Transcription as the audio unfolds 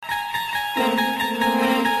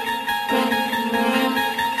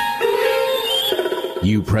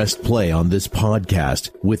You pressed play on this podcast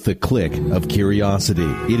with the click of curiosity.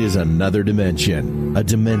 It is another dimension, a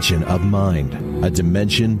dimension of mind, a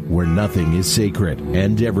dimension where nothing is sacred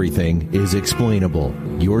and everything is explainable.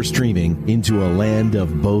 You're streaming into a land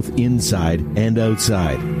of both inside and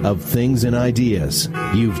outside, of things and ideas.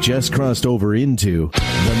 You've just crossed over into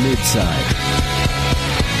the Midside.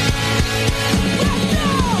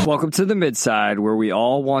 Welcome to the Midside, where we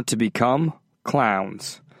all want to become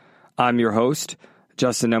clowns. I'm your host,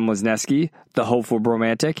 Justin M. Wisniewski, the hopeful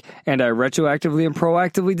bromantic, and I retroactively and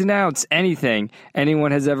proactively denounce anything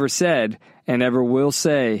anyone has ever said and ever will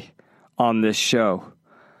say on this show.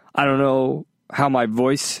 I don't know how my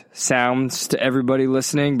voice sounds to everybody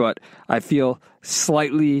listening, but I feel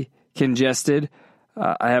slightly congested.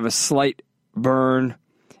 I have a slight burn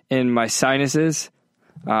in my sinuses.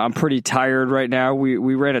 I'm pretty tired right now.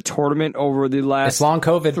 We ran a tournament over the last... It's long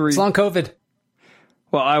COVID. It's long COVID.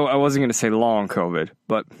 Well, I wasn't going to say long COVID,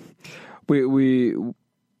 but we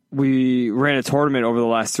ran a tournament over the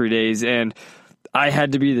last 3 days, and I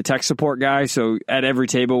had to be the tech support guy. So at every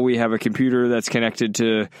table, we have a computer that's connected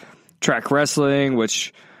to Track Wrestling,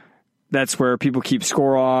 which that's where people keep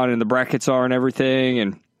score on and the brackets are and everything.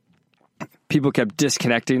 And people kept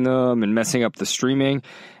disconnecting them and messing up the streaming.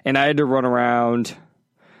 And I had to run around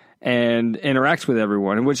and interact with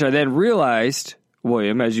everyone, in which I then realized,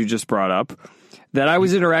 William, as you just brought up, that I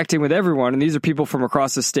was interacting with everyone, and these are people from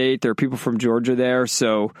across the state. There are people from Georgia there,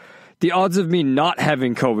 so the odds of me not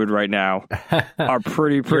having COVID right now are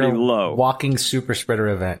pretty low. Walking super spreader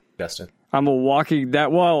event, Justin. I'm a walking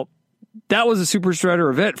that was a super spreader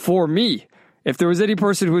event for me. If there was any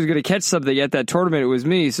person who was going to catch something at that tournament, it was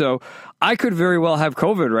me. So I could very well have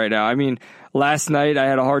COVID right now. I mean, last night I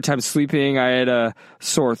had a hard time sleeping. I had a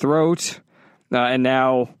sore throat, and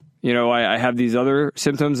now, you know, I have these other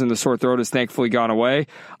symptoms, and the sore throat has thankfully gone away.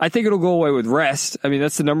 I think it'll go away with rest. I mean,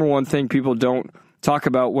 that's the number one thing people don't talk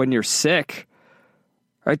about when you're sick,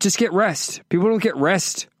 right? Just get rest. People don't get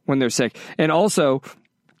rest when they're sick. And also,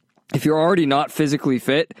 if you're already not physically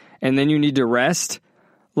fit and then you need to rest,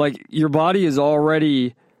 like, your body is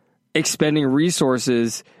already expending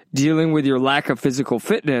resources dealing with your lack of physical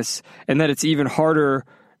fitness, and that it's even harder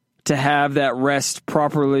to have that rest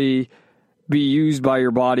properly be used by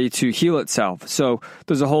your body to heal itself. So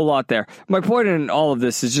there's a whole lot there. My point in all of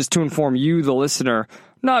this is just to inform you, the listener,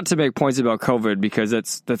 not to make points about COVID, because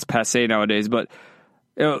that's passé nowadays. But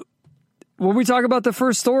you know, when we talk about the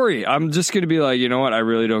first story, I'm just going to be like, you know what? I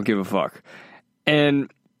really don't give a fuck.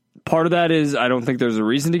 And part of that is I don't think there's a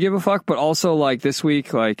reason to give a fuck, but also, like, this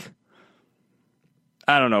week, like,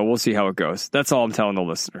 I don't know. We'll see how it goes. That's all I'm telling the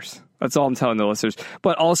listeners.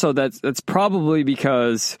 But also that's probably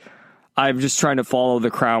because I'm just trying to follow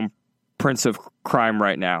the crown prince of crime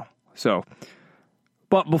right now. So,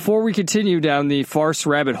 but before we continue down the farce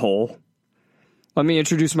rabbit hole, let me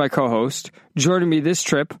introduce my co-host. Joining me this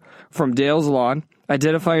trip from Dale's Lawn,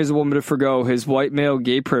 identifying as a woman to forgo his white male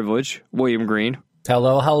gay privilege, William Green.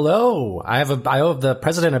 Hello. I owe the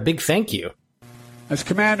president a big thank you. As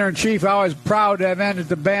Commander-in-Chief, I was proud to have ended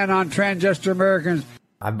the ban on transgender Americans.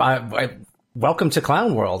 Welcome to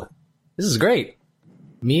Clown World. This is great.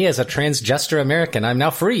 Me as a transgender American, I'm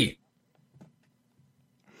now free.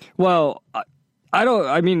 Well,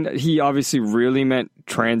 I mean, he obviously really meant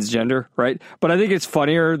transgender, right? But I think it's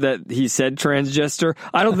funnier that he said transgender.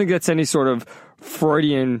 I don't think that's any sort of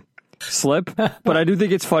Freudian slip, but I do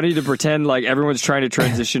think it's funny to pretend like everyone's trying to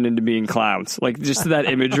transition into being clowns. Like, just that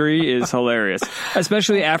imagery is hilarious,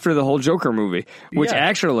 especially after the whole Joker movie, which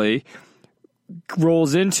actually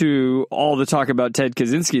rolls into all the talk about Ted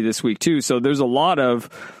Kaczynski this week too. So there's a lot of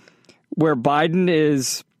where Biden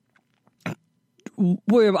is.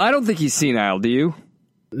 William, I don't think he's senile. Do you?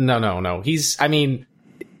 No. He's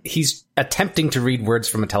attempting to read words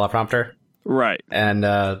from a teleprompter. Right. And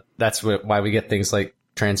that's why we get things like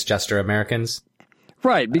transgender Americans.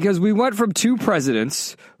 Right. Because we went from two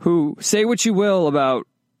presidents who, say what you will about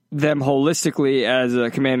them holistically as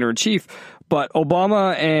a commander-in-chief, but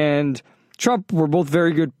Obama and Trump were both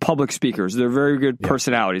very good public speakers. They're very good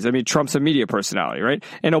personalities. I mean, Trump's a media personality, right?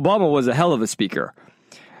 And Obama was a hell of a speaker.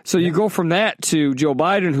 So you go from that to Joe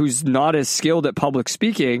Biden, who's not as skilled at public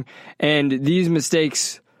speaking, and these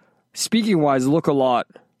mistakes, speaking-wise, look a lot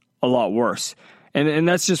worse. And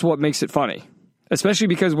that's just what makes it funny, especially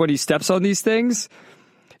because when he steps on these things,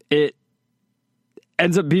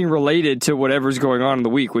 ends up being related to whatever's going on in the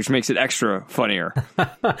week, which makes it extra funnier.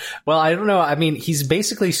 Well, I don't know. I mean, he's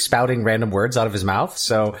basically spouting random words out of his mouth.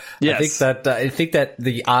 So Yes. I think that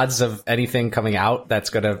the odds of anything coming out that's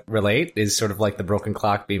going to relate is sort of like the broken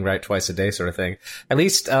clock being right twice a day sort of thing. At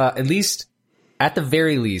least at the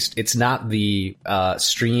very least, it's not the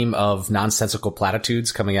stream of nonsensical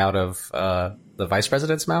platitudes coming out of the vice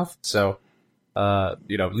president's mouth. So, at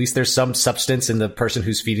least there's some substance in the person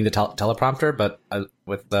who's feeding the teleprompter. But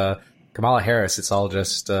with Kamala Harris, it's all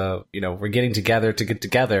just, we're getting together to get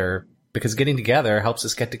together because getting together helps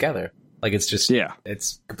us get together. Like, it's just,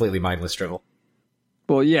 it's completely mindless drivel.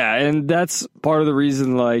 Well, yeah, and that's part of the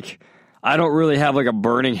reason, like, I don't really have, like, a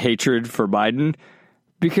burning hatred for Biden,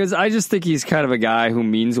 because I just think he's kind of a guy who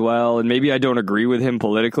means well, and maybe I don't agree with him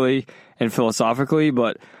politically and philosophically,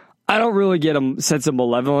 but I don't really get a sense of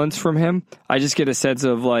malevolence from him. I just get a sense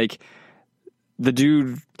of, like, the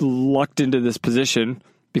dude lucked into this position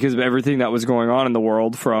because of everything that was going on in the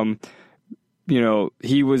world from,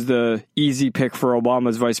 he was the easy pick for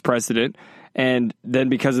Obama's vice president, and then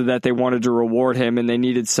because of that, they wanted to reward him, and they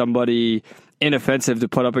needed somebody inoffensive to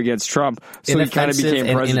put up against Trump, so he kind of became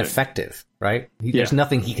president. And ineffective, right? There's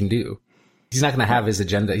nothing he can do. He's not going to have his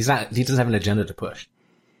agenda. He doesn't have an agenda to push.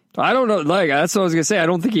 I don't know. Like, that's what I was going to say. I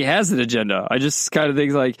don't think he has an agenda. I just kind of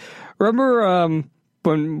think, like, remember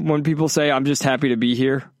when people say, I'm just happy to be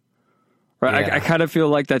here? Right? Yeah. I kind of feel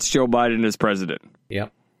like that's Joe Biden as president.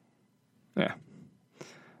 Yep. Yeah.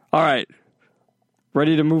 All right.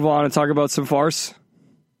 Ready to move on and talk about some farce?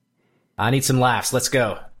 I need some laughs. Let's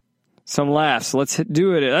go. Some laughs. Let's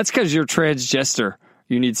do it. That's because you're transgender.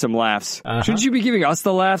 You need some laughs. Shouldn't you be giving us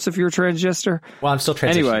the laughs if you're a transgender? Well, I'm still transitioning.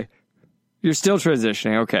 Anyway, you're still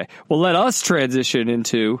transitioning. Okay. Well, let us transition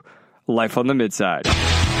into Life on the Midside. Take a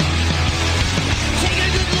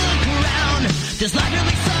good look around. Does life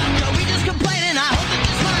really suck? Are we just complaining? I hope that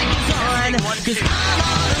this mic is on. Cause I'm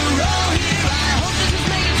on a roll here. I hope this is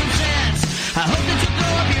making some sense. I hope that you'll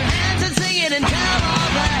throw up your hands and sing it and tell all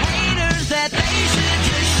the haters that they should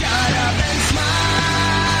just shut up and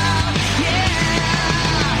smile. Yeah.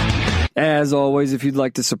 As always, if you'd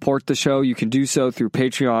like to support the show, you can do so through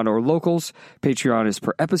Patreon or Locals. Patreon is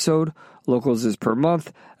per episode. Locals is per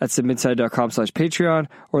month. That's the midside.com/Patreon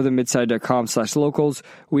or the midside.com/locals.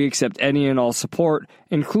 We accept any and all support,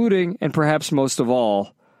 including, and perhaps most of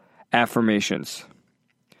all, affirmations.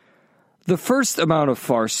 The first amount of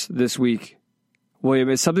farce this week, William,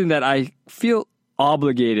 is something that I feel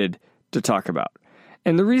obligated to talk about.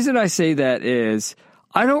 And the reason I say that is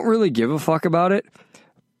I don't really give a fuck about it,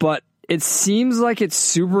 but it seems like it's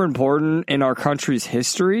super important in our country's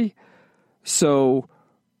history. So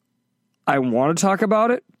I want to talk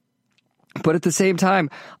about it. But at the same time,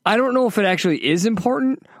 I don't know if it actually is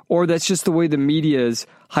important or that's just the way the media is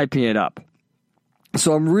hyping it up.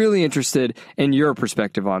 So I'm really interested in your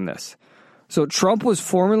perspective on this. So Trump was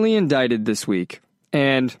formally indicted this week,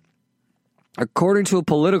 and according to a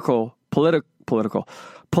Politico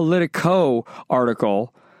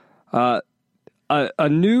article, a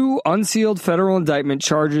new unsealed federal indictment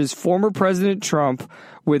charges former President Trump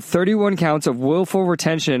with 31 counts of willful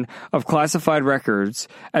retention of classified records,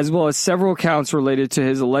 as well as several counts related to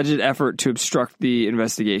his alleged effort to obstruct the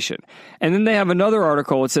investigation. And then they have another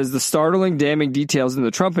article. It says the startling, damning details in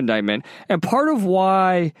the Trump indictment. And part of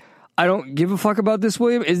why I don't give a fuck about this,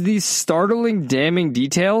 William, is these startling, damning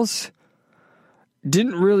details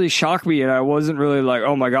didn't really shock me, and I wasn't really like,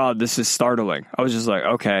 oh my God, this is startling. I was just like,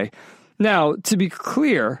 okay. Now, to be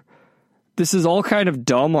clear, this is all kind of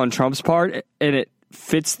dumb on Trump's part, and it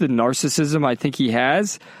fits the narcissism I think he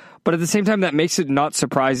has, but at the same time, that makes it not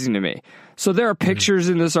surprising to me. So there are pictures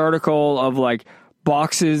in this article of like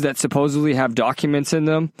boxes that supposedly have documents in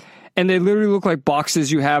them, and they literally look like boxes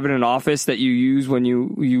you have in an office that you use when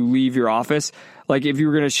you leave your office. Like if you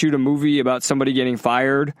were going to shoot a movie about somebody getting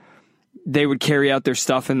fired, they would carry out their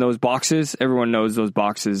stuff in those boxes. Everyone knows those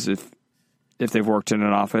boxes if they've worked in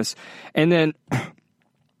an office. And then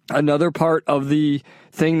another part of the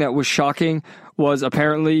thing that was shocking was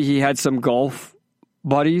apparently he had some golf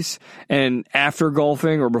buddies, and after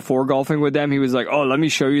golfing or before golfing with them, he was like, oh, let me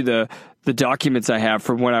show you the documents I have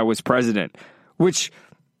from when I was president. Which,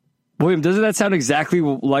 William, doesn't that sound exactly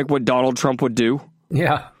like what Donald Trump would do?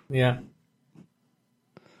 Yeah.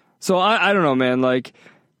 So I don't know, man. Like,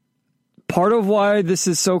 part of why this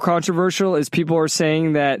is so controversial is people are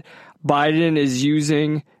saying that Biden is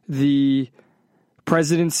using the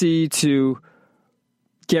presidency to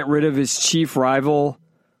get rid of his chief rival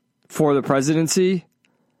for the presidency.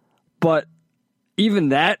 But even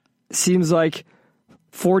that seems like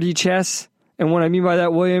 4D chess. And what I mean by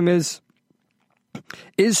that, William, is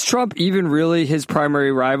is Trump even really his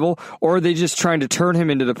primary rival, or are they just trying to turn him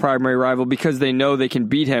into the primary rival because they know they can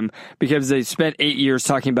beat him because they spent 8 years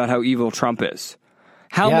talking about how evil Trump is?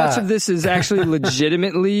 How much of this is actually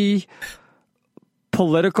legitimately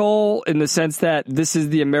political in the sense that this is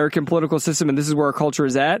the American political system and this is where our culture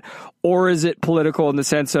is at? Or is it political in the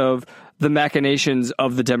sense of the machinations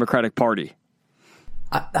of the Democratic Party?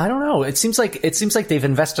 I don't know. It seems like they've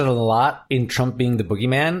invested a lot in Trump being the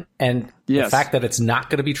boogeyman, and the fact that it's not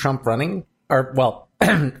going to be Trump running, or well,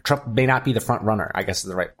 Trump may not be the front runner, I guess is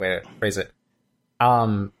the right way to phrase it.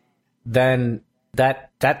 Then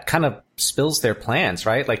that kind of spills their plans,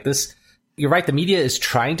 right? Like this, you're right. The media is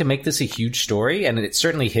trying to make this a huge story, and it's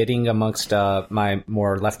certainly hitting amongst my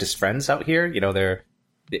more leftist friends out here.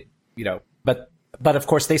 But of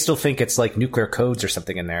course they still think it's like nuclear codes or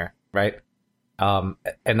something in there, right? And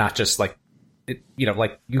not just like,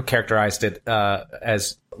 like you characterized it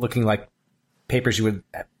as looking like papers you would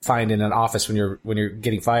find in an office when you're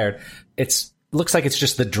getting fired. Looks like it's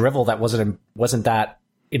just the drivel that wasn't that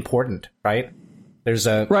important, right?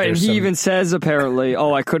 And he even says apparently,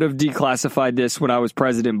 I could have declassified this when I was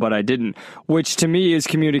president, but I didn't, which to me is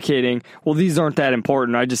communicating, well, these aren't that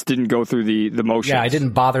important. I just didn't go through the motions. Yeah, I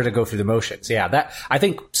didn't bother to go through the motions. Yeah, that I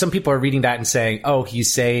think some people are reading that and saying,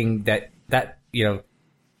 he's saying that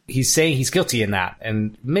he's saying he's guilty in that,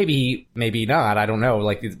 and maybe not. I don't know.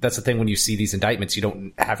 Like that's the thing when you see these indictments, you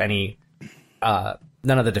don't have any none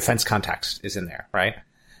of the defense context is in there, right?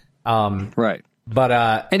 Right. But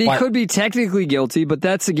and he could be technically guilty, but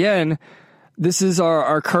that's again, this is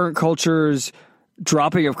our current culture's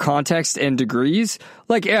dropping of context and degrees.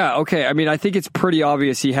 Like, yeah, okay. I mean, I think it's pretty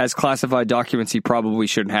obvious he has classified documents he probably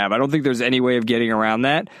shouldn't have. I don't think there's any way of getting around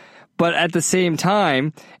that. But at the same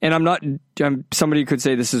time, and I'm somebody could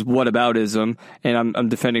say this is whataboutism, and I'm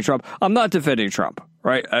defending Trump. I'm not defending Trump,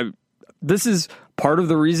 right? This is part of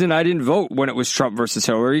the reason I didn't vote when it was Trump versus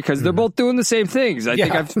Hillary, because they're both doing the same things. I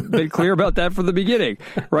think I've been clear about that from the beginning,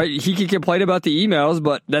 right? He can complain about the emails,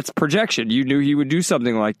 but that's projection. You knew he would do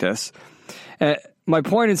something like this. My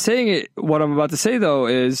point in saying it, what I'm about to say, though,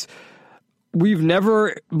 is we've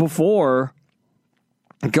never before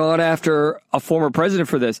gone after a former president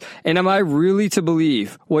for this. And am I really to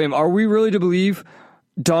believe, William, are we really to believe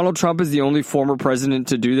Donald Trump is the only former president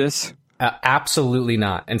to do this? Absolutely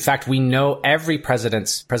not. In fact, we know every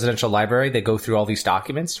presidential library, they go through all these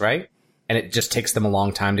documents, right? And it just takes them a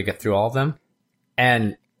long time to get through all of them.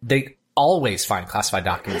 And they always find classified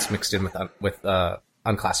documents mixed in with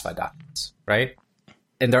unclassified documents, right?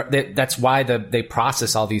 And that's why they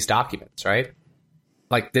process all these documents, right?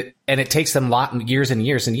 And it takes them years and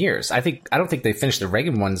years and years. I don't think they finished the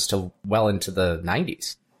Reagan ones till well into the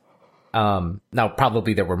 90s. Now,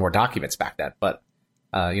 probably there were more documents back then, but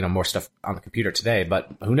more stuff on the computer today, but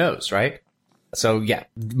who knows, right? So yeah,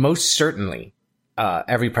 most certainly,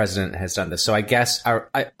 every president has done this. So I guess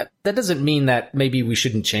that doesn't mean that maybe we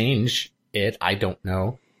shouldn't change it. I don't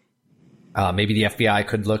know. Maybe the FBI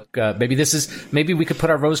could look, maybe we could put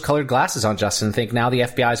our rose-colored glasses on, Justin, and think now the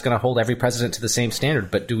FBI is going to hold every president to the same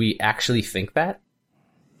standard. But do we actually think that?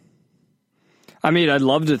 I mean, I'd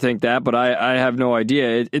love to think that, but I have no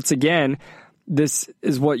idea. It's again, this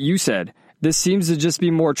is what you said. This seems to just be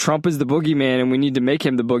more Trump is the boogeyman, and we need to make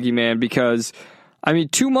him the boogeyman because, I mean,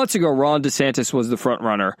 2 months ago, Ron DeSantis was the front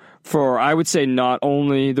runner for, I would say, not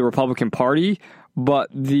only the Republican Party, but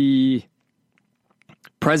the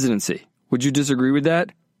presidency. Would you disagree with that?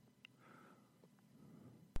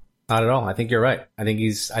 Not at all. I think you're right. I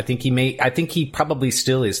think he probably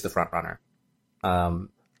still is the front runner.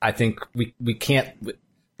 I think we can't.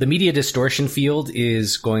 The media distortion field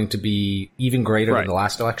is going to be even greater than the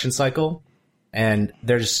last election cycle. And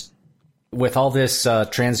there's, with all this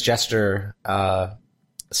transgender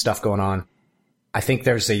stuff going on, I think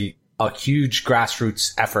there's a huge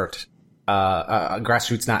grassroots effort,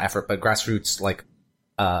 grassroots like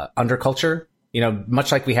underculture.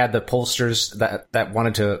 Much like we had the pollsters that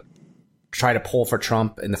wanted to try to poll for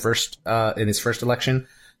Trump in his first election,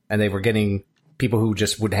 and they were getting people who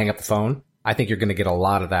just would hang up the phone. I think you're going to get a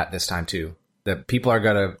lot of that this time too. That people are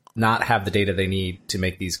going to not have the data they need to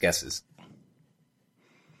make these guesses.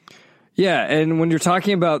 Yeah, and when you're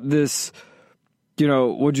talking about this,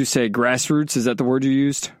 what'd you say, grassroots? Is that the word you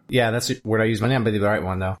used? Yeah, that's the word I used. My name be the right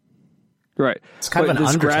one, though. Right. It's kind of an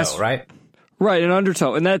undertow, right? Right, an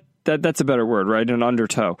undertow. And that's a better word, right? An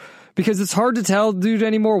undertow. Because it's hard to tell, dude,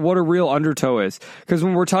 anymore what a real undertow is. Because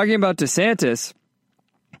when we're talking about DeSantis,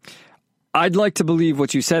 I'd like to believe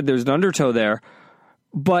what you said, there's an undertow there.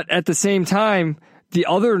 But at the same time, the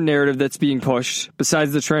other narrative that's being pushed,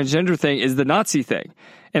 besides the transgender thing, is the Nazi thing.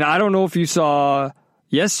 And I don't know if you saw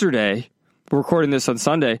yesterday, we're recording this on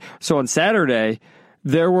Sunday. So on Saturday,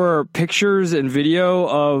 there were pictures and video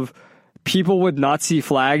of people with Nazi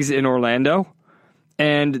flags in Orlando,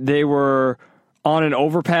 and they were on an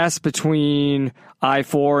overpass between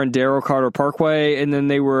I-4 and Darrow Carter Parkway, and then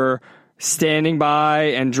they were standing by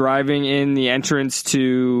and driving in the entrance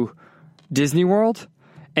to Disney World.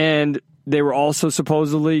 And they were also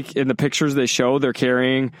supposedly, in the pictures they show, they're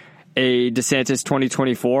carrying a DeSantis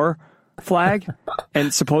 2024 flag,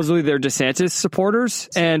 and supposedly they're DeSantis supporters.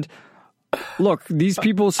 And look, these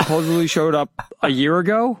people supposedly showed up a year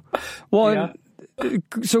ago. Well,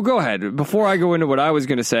 so go ahead. Before I go into what I was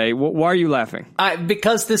going to say, why are you laughing?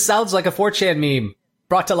 Because this sounds like a 4chan meme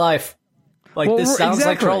brought to life. This sounds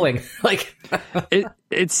like trolling.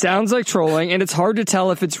 It sounds like trolling, and it's hard to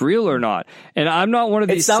tell if it's real or not. And I'm not one of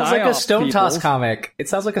these. It sounds like a Stone people. Toss comic. It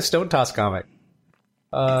sounds like a Stone Toss comic.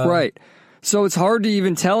 Right. So it's hard to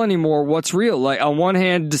even tell anymore what's real. Like, on one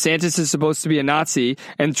hand, DeSantis is supposed to be a Nazi,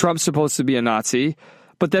 and Trump's supposed to be a Nazi.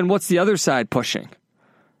 But then what's the other side pushing?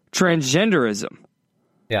 Transgenderism.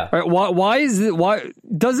 Yeah. Right. Why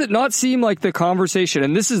does it not seem like the conversation,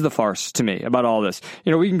 and this is the farce to me about all this,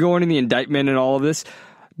 we can go into the indictment and all of this.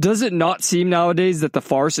 Does it not seem nowadays that the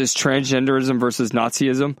farce is transgenderism versus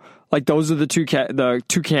Nazism? Like, those are the two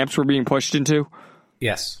camps we're being pushed into?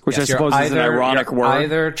 Yes. Which I suppose is an ironic word.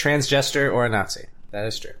 Either transgender or a Nazi. That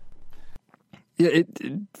is true.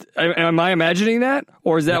 Am I imagining that?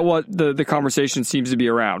 Or is that what the conversation seems to be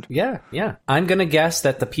around? Yeah. I'm going to guess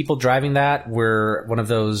that the people driving that were one of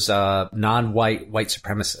those non-white white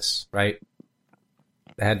supremacists, right?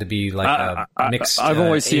 It had to be like a mixed I've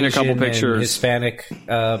only seen Asian a couple pictures. Hispanic.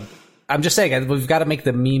 I'm just saying, we've got to make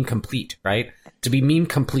the meme complete, right? To be meme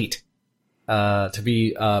complete, to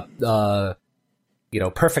be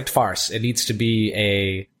perfect farce, it needs to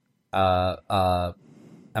be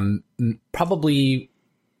probably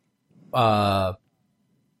it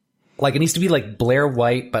needs to be like Blair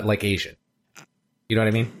White but like Asian. You know what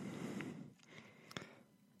I mean?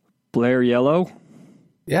 Blair Yellow?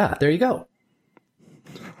 Yeah, there you go.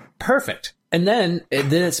 Perfect. And then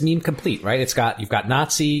it's meme complete, right? You've got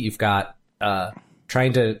Nazi, you've got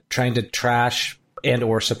trying to trash and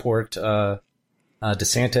or support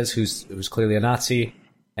DeSantis, who's clearly a Nazi,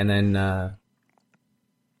 and then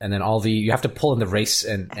all you have to pull in the race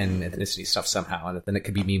and ethnicity stuff somehow, and then it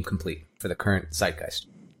could be meme complete for the current zeitgeist.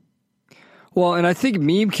 Well, and I think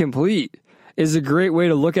meme complete is a great way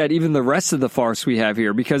to look at even the rest of the farce we have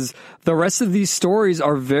here, because the rest of these stories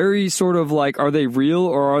are very sort of like, are they real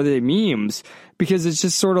or are they memes? Because it's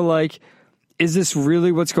just sort of like, is this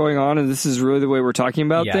really what's going on, and this is really the way we're talking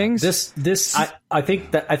about things? I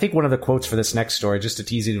think one of the quotes for this next story, just to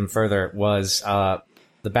tease it even further, was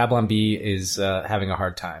the Babylon Bee is having a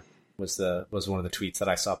hard time. Was one of the tweets that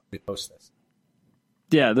I saw post this.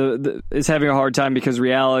 Yeah, it's having a hard time because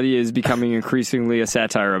reality is becoming increasingly a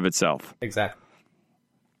satire of itself. Exactly.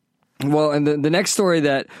 Well, and the next story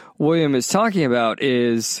that William is talking about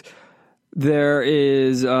is there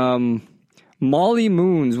is Molly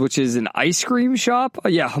Moon's, which is an ice cream shop.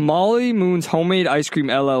 Molly Moon's Homemade Ice Cream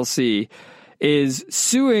LLC is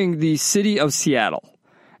suing the city of Seattle.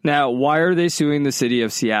 Now, why are they suing the city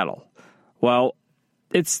of Seattle? Well,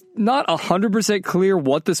 it's not 100% clear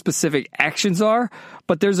what the specific actions are,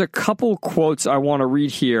 but there's a couple quotes I want to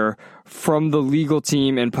read here from the legal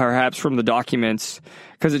team and perhaps from the documents,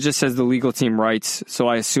 because it just says the legal team writes, so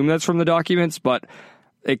I assume that's from the documents, but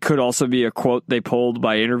it could also be a quote they pulled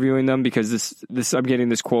by interviewing them, because this I'm getting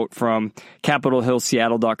this quote from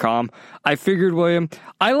CapitolHillSeattle.com. I figured, William,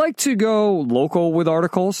 I like to go local with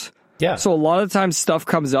articles. Yeah. So a lot of times stuff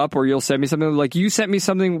comes up, or you'll send me something, like you sent me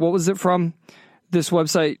something, what was it from? This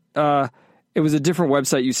website, it was a different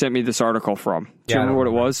website you sent me this article from. Do you remember what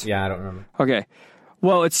it was? Yeah, I don't remember. Okay.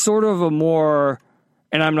 Well, it's sort of a more,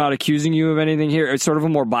 and I'm not accusing you of anything here, it's sort of a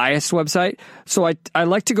more biased website. So I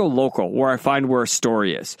like to go local, where I find where a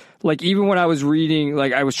story is. Like, even when I was reading,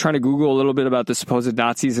 like, I was trying to Google a little bit about the supposed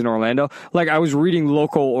Nazis in Orlando, like, I was reading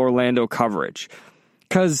local Orlando coverage.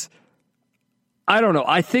 Because, I don't know,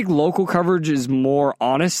 I think local coverage is more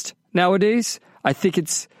honest nowadays. I think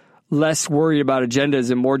it's less worried about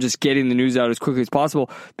agendas and more just getting the news out as quickly as possible,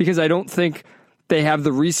 because I don't think they have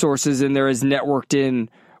the resources and they're as networked in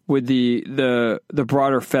with the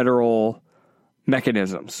broader federal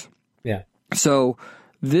mechanisms. Yeah. So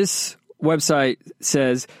this website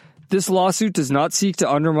says, this lawsuit does not seek to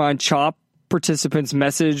undermine CHOP participants'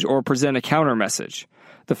 message or present a counter message.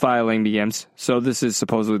 The filing begins. So this is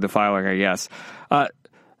supposedly the filing, I guess.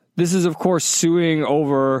 This is, of course, suing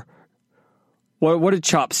over... What did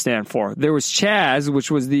CHOP stand for? There was CHAZ, which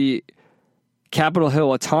was the Capitol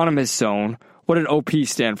Hill Autonomous Zone. What did OP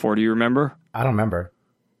stand for? Do you remember? I don't remember.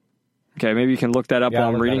 Okay, maybe you can look that up while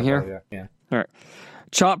I'm reading here. Yeah. All right.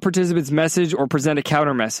 CHOP participants message or present a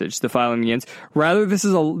counter message. The filing begins. Rather,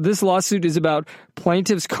 this lawsuit is about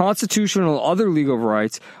plaintiffs' constitutional and other legal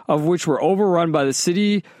rights, of which were overrun by the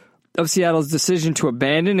city of Seattle's decision to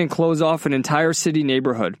abandon and close off an entire city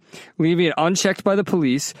neighborhood, leaving it unchecked by the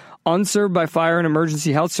police, unserved by fire and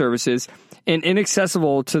emergency health services, and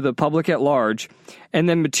inaccessible to the public at large, and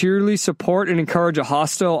then materially support and encourage a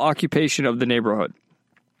hostile occupation of the neighborhood.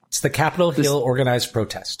 It's the Capitol Hill organized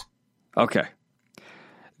protest. Okay.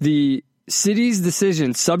 The city's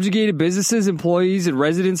decision subjugated businesses, employees, and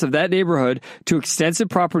residents of that neighborhood to extensive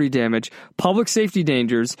property damage, public safety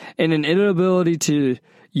dangers, and an inability to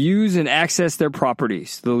use and access their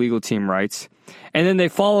properties, the legal team writes. And then they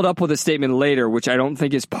followed up with a statement later, which I don't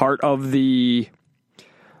think is part of the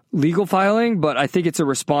legal filing, but I think it's a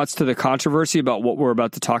response to the controversy about what we're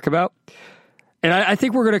about to talk about. And I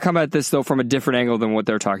think we're going to come at this, though, from a different angle than what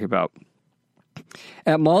they're talking about.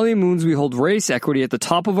 At Molly Moons, we hold race equity at the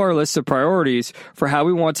top of our list of priorities for how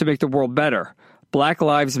we want to make the world better. Black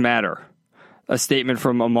Lives Matter. A statement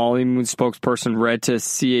from a Molly Moons spokesperson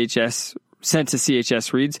sent to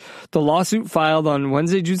CHS reads, the lawsuit filed on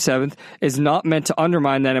Wednesday, June 7th is not meant to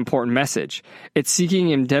undermine that important message. It's seeking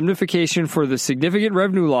indemnification for the significant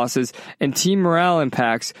revenue losses and team morale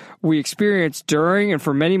impacts we experienced during and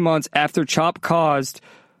for many months after CHOP caused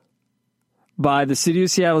by the city of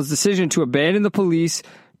Seattle's decision to abandon the police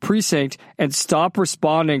precinct and stop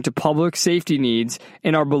responding to public safety needs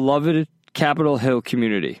in our beloved Capitol Hill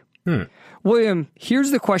community. William, here's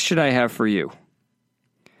the question I have for you.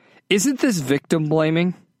 Isn't this victim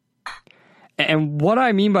blaming? And what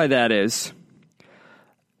I mean by that is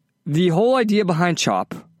the whole idea behind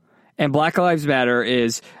CHOP and Black Lives Matter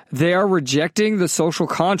is they are rejecting the social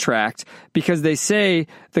contract because they say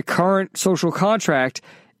the current social contract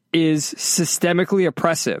is systemically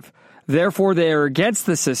oppressive. Therefore, they are against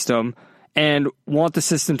the system and want the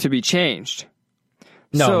system to be changed.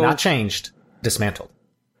 No, not changed. Dismantled.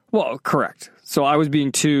 Well, correct. So I was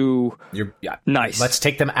being too nice. Let's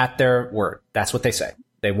take them at their word. That's what they say.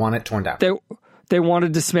 They want it torn down. They want to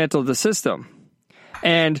dismantle the system.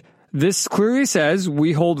 And this clearly says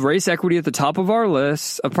we hold race equity at the top of our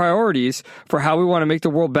list of priorities for how we want to make the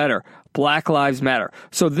world better. Black Lives Matter.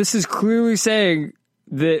 So this is clearly saying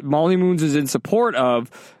that Molly Moons is in support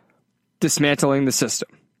of dismantling the system.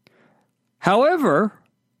 However,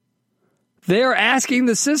 they are asking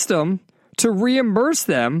the system to reimburse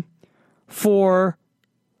them for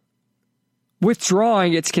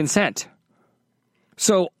withdrawing its consent.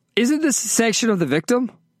 So isn't this a sanction of the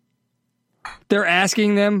victim? They're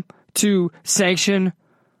asking them to sanction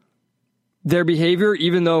their behavior,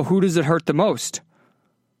 even though who does it hurt the most?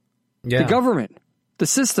 Yeah. The government, the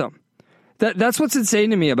system. That's what's insane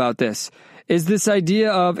to me about this, is this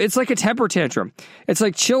idea of, it's like a temper tantrum. It's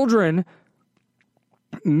like children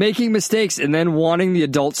making mistakes and then wanting the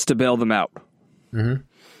adults to bail them out. Mm-hmm.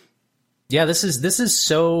 Yeah, this is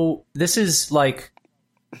so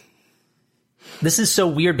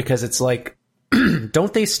weird because it's like,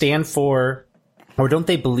 don't they stand for, or don't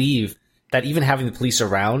they believe that even having the police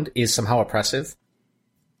around is somehow oppressive?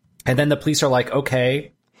 And then the police are like,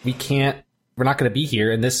 okay, we're not going to be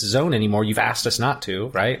here in this zone anymore. You've asked us not to,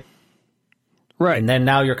 right? Right. And then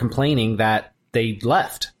now you're complaining that they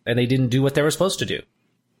left and they didn't do what they were supposed to do.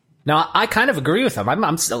 Now, I kind of agree with them.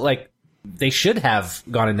 I'm still like, they should have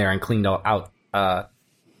gone in there and cleaned out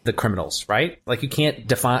the criminals, right? Like,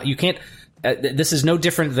 this is no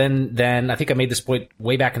different than, I think I made this point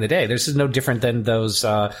way back in the day. This is no different than those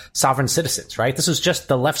sovereign citizens, right? This is just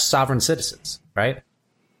the left's sovereign citizens, right?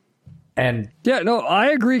 And yeah, no, I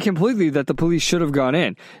agree completely that the police should have gone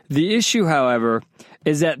in. The issue, however,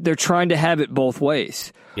 is that they're trying to have it both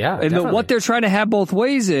ways. Yeah, and what they're trying to have both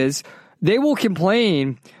ways is they will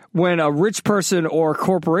complain when a rich person or a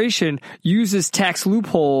corporation uses tax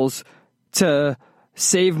loopholes to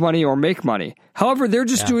save money or make money. However, they're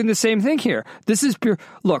just doing the same thing here. This is pure.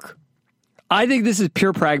 Look, I think this is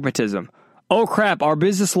pure pragmatism. Oh, crap, our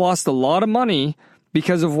business lost a lot of money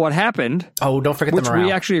because of what happened. Oh, don't forget the morale. Which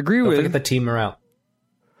we actually agree with. Don't forget the team morale.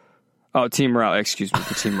 Oh, team morale. Excuse me,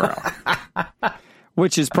 the team morale.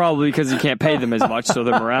 Which is probably because you can't pay them as much, so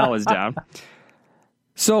the morale is down.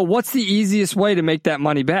 So what's the easiest way to make that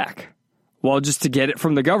money back? Well, just to get it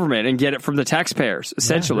from the government and get it from the taxpayers,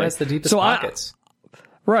 essentially. Yeah, that's the deepest pockets.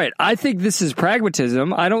 Right. I think this is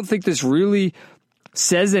pragmatism. I don't think this really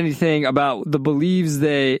says anything about the beliefs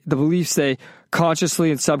they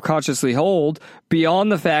consciously and subconsciously hold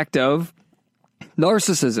beyond the fact of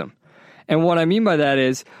narcissism. And what I mean by that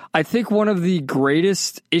is, I think one of the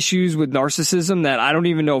greatest issues with narcissism that I don't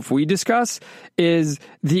even know if we discuss is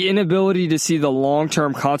the inability to see the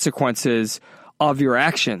long-term consequences of your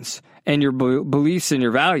actions and your beliefs and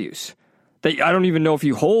your values. That I don't even know if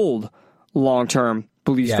you hold long-term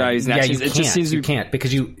beliefs, values, and actions. You can't. You can't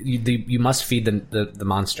because you must feed the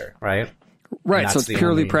monster, right? Right. So it's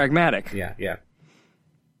purely pragmatic. Yeah.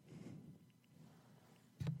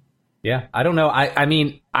 Yeah, I don't know. I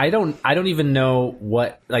mean, I don't even know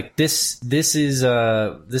what, like, this is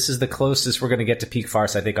the closest we're going to get to peak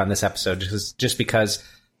farce, I think, on this episode, just because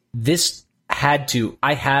this had to,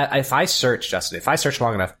 if I search, Justin, if I search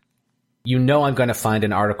long enough, I'm going to find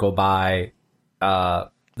an article by the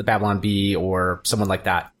Babylon Bee or someone like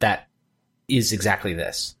that is exactly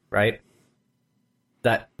this, right?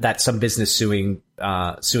 That some business suing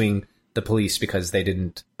the police because they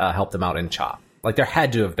didn't help them out in CHOP. Like, there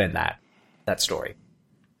had to have been that story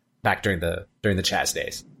back during the Chaz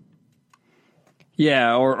days.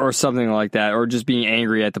 Yeah, or something like that, or just being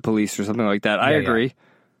angry at the police or something like that. I agree.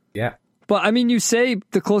 Yeah. But I mean, you say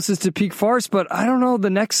the closest to peak farce, but I don't know. The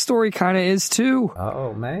next story kind of is too.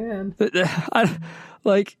 Oh man!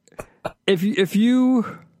 Like, if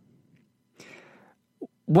you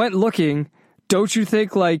went looking, don't you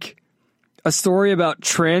think like a story about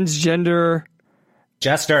transgender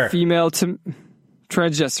transgender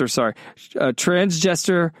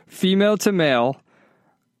female to male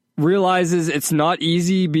realizes it's not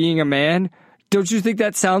easy being a man? Don't you think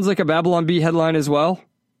that sounds like a Babylon Bee headline as well?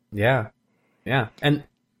 Yeah. And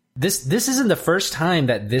this isn't the first time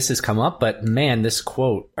that this has come up, but man, this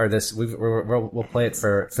quote, or this, we'll play it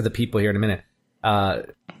for the people here in a minute,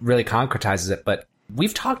 really concretizes it. But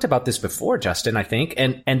we've talked about this before, Justin, I think,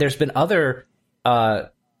 and there's been other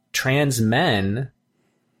trans men,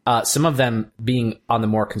 some of them being on the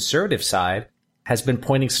more conservative side, has been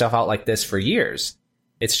pointing stuff out like this for years.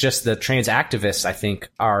 It's just the trans activists, I think,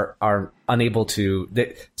 are unable to.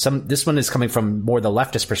 This one is coming from more the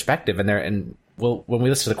leftist perspective, when we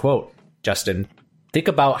listen to the quote, Justin, think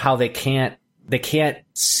about how they can't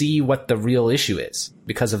see what the real issue is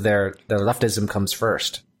because of their leftism comes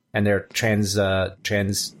first and their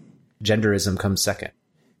transgenderism comes second.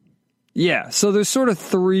 Yeah, so there's sort of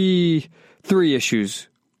three issues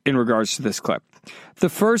in regards to this clip. The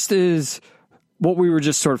first is what we were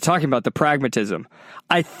just sort of talking about, the pragmatism.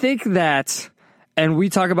 I think that, and we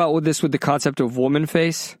talk about with the concept of woman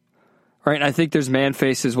face, right? And I think there's man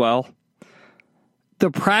face as well. The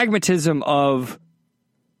pragmatism of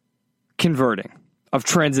converting, of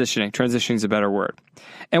transitioning is a better word.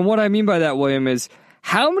 And what I mean by that, William, is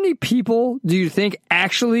how many people do you think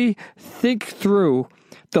actually think through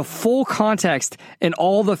the full context and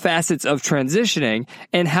all the facets of transitioning,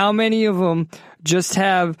 and how many of them just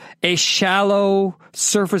have a shallow,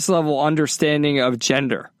 surface level understanding of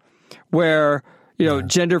gender, where,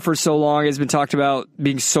 gender for so long has been talked about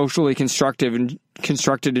being socially constructed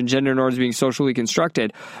and gender norms being socially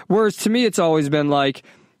constructed. Whereas to me, it's always been like,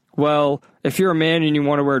 well, if you're a man and you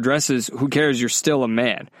want to wear dresses, who cares? You're still a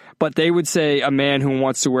man. But they would say a man who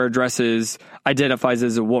wants to wear dresses identifies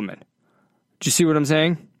as a woman. Do you see what I'm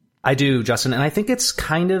saying? I do, Justin. And I think it's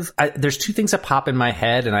kind of, there's two things that pop in my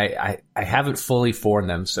head, and I haven't fully formed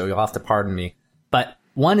them, so you'll have to pardon me. But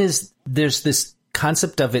one is there's this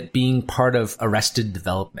concept of it being part of arrested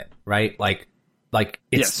development, right? Like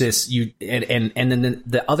it's this, and then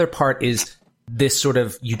the other part is this sort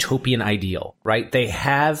of utopian ideal, right? They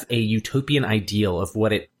have a utopian ideal of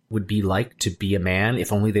what it would be like to be a man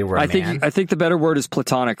if only they were a man. I think the better word is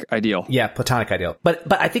platonic ideal. Yeah, platonic ideal.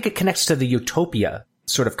 But I think it connects to the utopia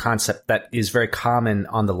sort of concept that is very common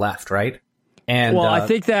on the left, right? And I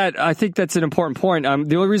think that's an important point.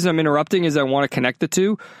 The only reason I'm interrupting is I want to connect the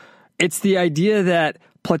two. It's the idea that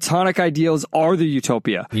platonic ideals are the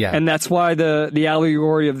utopia. Yeah. And that's why the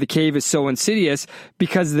allegory of the cave is so insidious,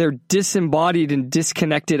 because they're disembodied and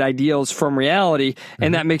disconnected ideals from reality,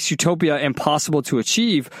 and that makes utopia impossible to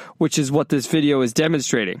achieve, which is what this video is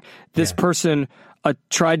demonstrating. This person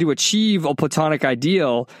tried to achieve a platonic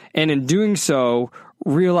ideal, and in doing so,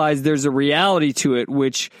 realized there's a reality to it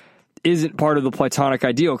which isn't part of the platonic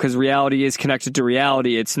ideal, because reality is connected to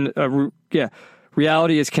reality.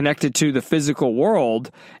 Reality is connected to the physical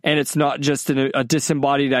world, and it's not just a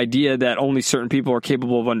disembodied idea that only certain people are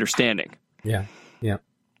capable of understanding. Yeah.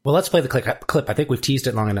 Well, let's play the clip. I think we've teased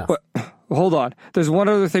it long enough. Hold on. There's one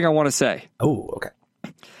other thing I want to say. Oh, okay.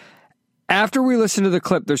 After we listen to the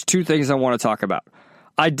clip, there's two things I want to talk about.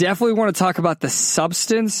 I definitely want to talk about the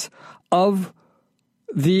substance of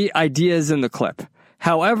the ideas in the clip.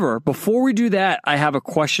 However, before we do that, I have a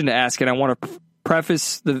question to ask, and I want to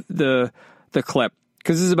preface the clip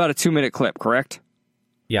because this is about a 2-minute clip, correct?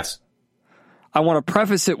 Yes. I want to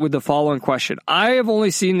preface it with the following question. I have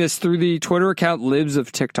only seen this through the Twitter account Libs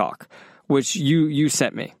of TikTok, which you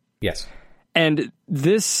sent me. Yes. And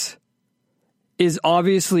this is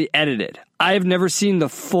obviously edited. I have never seen the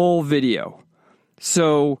full video.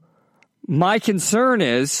 So my concern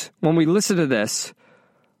is, when we listen to this,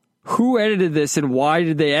 who edited this and why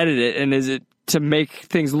did they edit it? And is it to make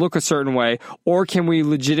things look a certain way? Or can we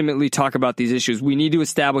legitimately talk about these issues? We need to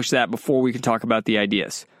establish that before we can talk about the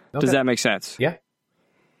ideas. Okay. Does that make sense? Yeah.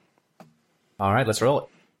 All right, let's roll it.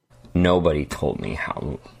 Nobody told me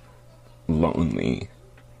how lonely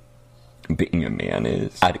being a man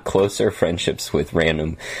is. I had closer friendships with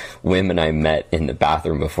random women I met in the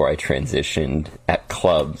bathroom before I transitioned at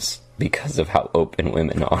clubs because of how open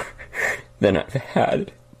women are than I've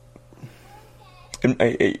had in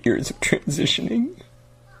my 8 years of transitioning.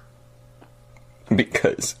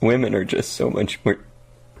 Because women are just so much more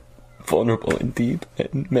vulnerable and deep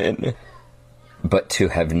than men. But to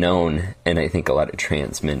have known, and I think a lot of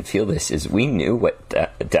trans men feel this, is we knew what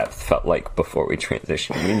depth felt like before we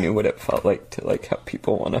transitioned. We knew what it felt like to have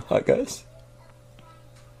people want to hug us.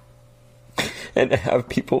 And to have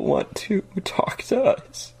people want to talk to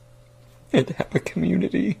us. And to have a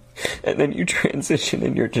community. And then you transition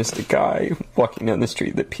and you're just a guy walking down the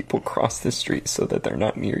street that people cross the street so that they're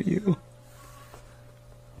not near you.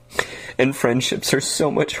 And friendships are so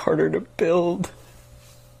much harder to build.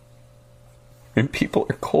 And people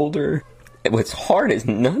are colder. What's hard is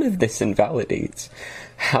none of this invalidates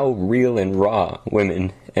how real and raw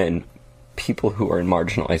women and people who are in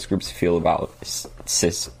marginalized groups feel about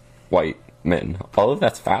cis white men. All of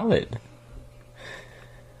that's valid.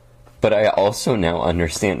 But I also now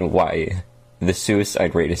understand why the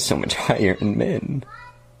suicide rate is so much higher in men.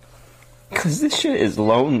 Because this shit is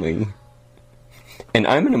lonely. And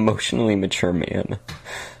I'm an emotionally mature man.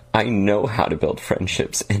 I know how to build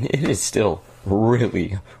friendships, and it is still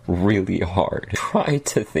really, really hard. Try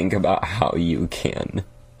to think about how you can,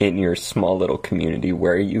 in your small little community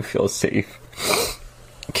where you feel safe,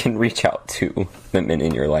 can reach out to the men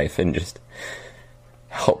in your life and just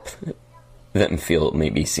help them feel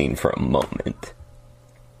maybe seen for a moment.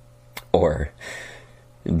 Or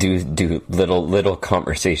do little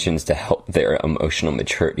conversations to help their emotional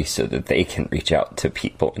maturity so that they can reach out to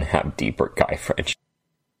people and have deeper guy friendships.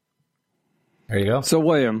 There you go. So,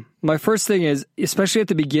 William, my first thing is, especially at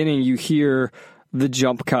the beginning, you hear the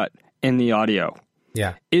jump cut in the audio.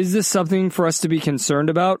 Yeah. Is this something for us to be concerned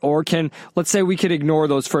about? Or let's say we could ignore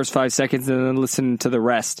those first 5 seconds and then listen to the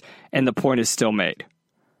rest and the point is still made?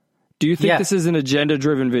 Do you think this is an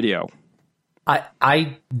agenda-driven video?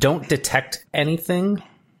 I don't detect anything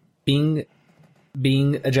being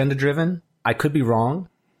agenda-driven. I could be wrong,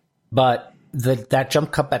 but that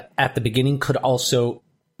jump cut at the beginning could also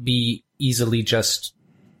be easily just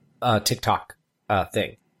a TikTok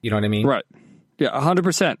thing. You know what I mean? Right. Yeah,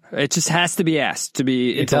 100%. It just has to be asked to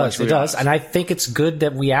be intellectually It does. honest. And I think it's good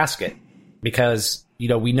that we ask it because,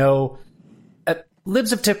 we know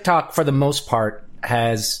Libs of TikTok, for the most part,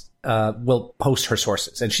 will post her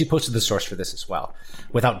sources. And she posted the source for this as well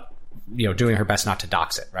without, doing her best not to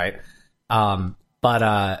dox it. Right.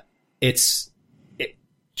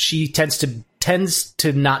 She tends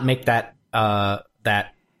to not make that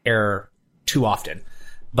error too often,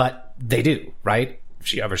 but they do, right?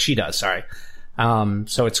 She does. Sorry.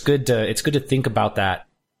 So it's good to think about that.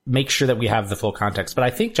 Make sure that we have the full context. But I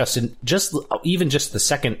think even just the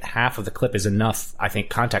second half of the clip is enough, I think,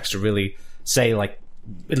 context to really say, at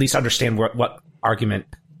least understand what argument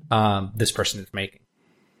this person is making.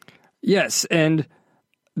 Yes, and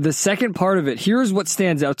the second part of it, here's what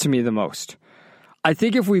stands out to me the most. I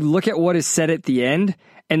think if we look at what is said at the end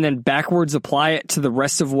and then backwards apply it to the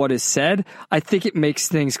rest of what is said, I think it makes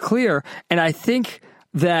things clear. And I think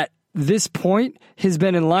that this point has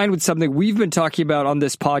been in line with something we've been talking about on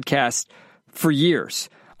this podcast for years.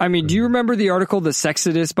 I mean, do you remember the article, The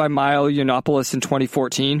Sexodus by Milo Yiannopoulos in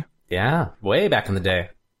 2014? Yeah, way back in the day.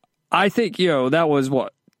 I think, that was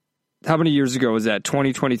what? How many years ago was that?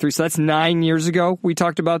 2023. So that's 9 years ago we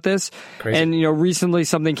talked about this. Crazy. And, recently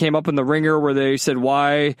something came up in the Ringer where they said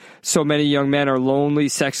why so many young men are lonely,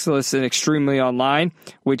 sexless, and extremely online,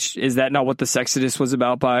 which is that not what The Sexodus was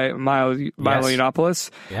about by Milo Yiannopoulos?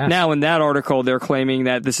 Yes. Now in that article, they're claiming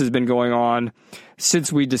that this has been going on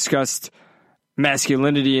since we discussed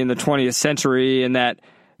masculinity in the 20th century and that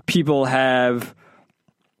people have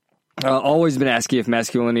always been asking if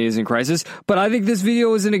masculinity is in crisis, but I think this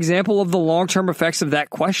video is an example of the long-term effects of that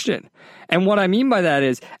question. And what I mean by that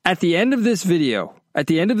is, at the end of this video, at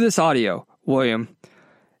the end of this audio, William,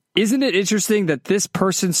 isn't it interesting that this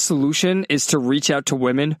person's solution is to reach out to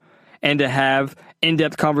women and to have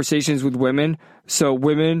in-depth conversations with women, so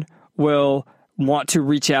women will want to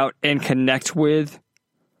reach out and connect with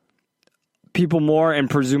people more, and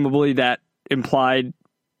presumably that implied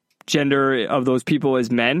gender of those people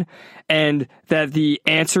is men, and that the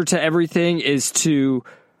answer to everything is to,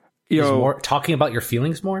 talking about your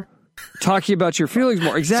feelings more? Talking about your feelings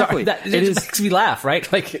more. Exactly. Sorry, it makes me laugh,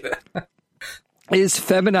 right? Like, it is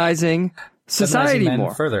feminizing society men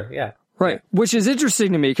more. Further, yeah. Right. Which is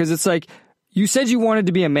interesting to me because it's like, you said you wanted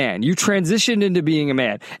to be a man. You transitioned into being a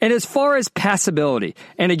man. And as far as passability,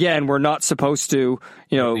 and again, we're not supposed to,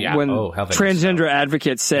 when transgender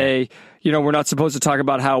advocates say, we're not supposed to talk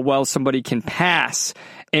about how well somebody can pass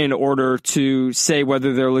in order to say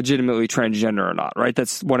whether they're legitimately transgender or not, right?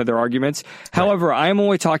 That's one of their arguments. Right. However, I am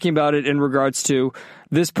only talking about it in regards to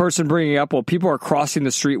this person bringing up, well, people are crossing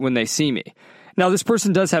the street when they see me. Now, this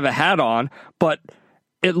person does have a hat on, but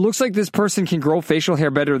it looks like this person can grow facial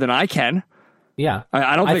hair better than I can. Yeah,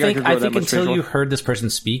 I don't think I could grow that much until facial. you heard this person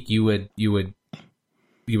speak, you would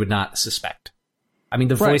not suspect. I mean,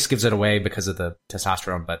 the voice gives it away because of the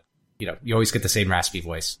testosterone, but you always get the same raspy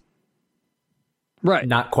voice. Right.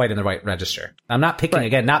 Not quite in the right register. I'm not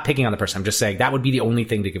picking not picking on the person. I'm just saying that would be the only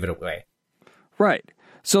thing to give it away. Right.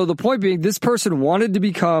 So the point being, this person wanted to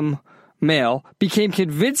become male, became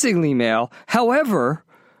convincingly male. However,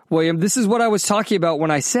 William, this is what I was talking about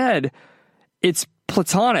when I said it's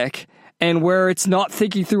platonic and where it's not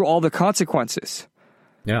thinking through all the consequences.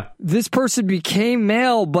 Yeah. This person became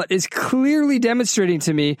male, but is clearly demonstrating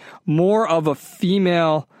to me more of a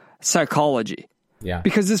female psychology. Yeah.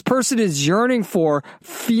 Because this person is yearning for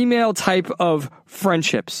female type of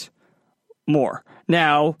friendships more.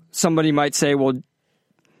 Now, somebody might say, well,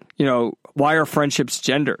 why are friendships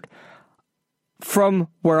gendered? From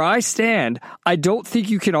where I stand, I don't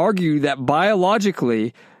think you can argue that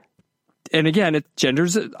biologically, and again,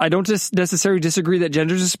 I don't just necessarily disagree that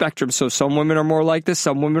gender's a spectrum. So some women are more like this,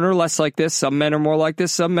 some women are less like this, some men are more like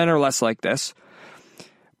this, some men are less like this.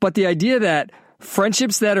 But the idea that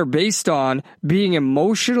friendships that are based on being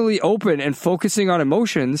emotionally open and focusing on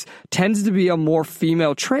emotions tends to be a more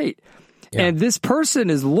female trait. Yeah. And this person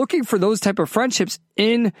is looking for those type of friendships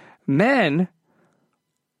in men.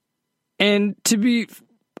 And to be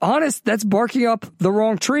honest, that's barking up the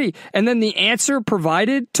wrong tree. And then the answer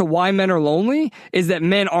provided to why men are lonely is that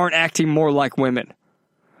men aren't acting more like women.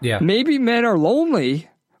 Yeah. Maybe men are lonely,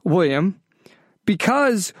 William,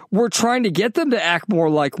 because we're trying to get them to act more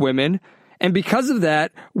like women. And because of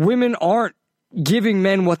that, women aren't giving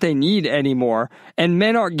men what they need anymore. And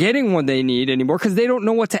men aren't getting what they need anymore because they don't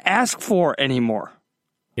know what to ask for anymore.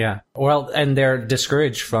 Yeah. Well, and they're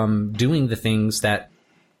discouraged from doing the things that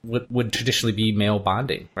would traditionally be male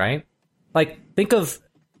bonding, right? Like, think of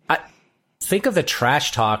the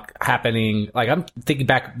trash talk happening. Like, I'm thinking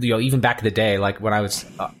back, even back in the day, like when I was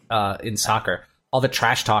in soccer, all the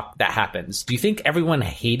trash talk that happens. Do you think everyone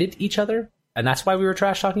hated each other, and that's why we were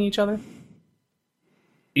trash talking each other?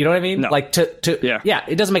 You know what I mean? No. Like yeah,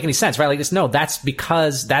 it doesn't make any sense, right? Like, that's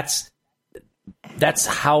because that's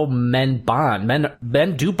how men bond.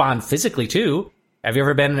 Men do bond physically too. Have you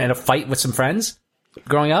ever been in a fight with some friends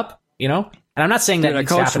growing up? And I'm not saying that needs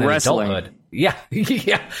to happen in adulthood. Yeah.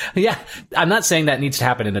 I'm not saying that needs to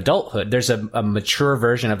happen in adulthood. There's a mature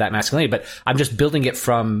version of that masculinity, but I'm just building it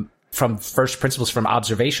from first principles, from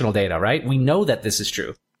observational data, right? We know that this is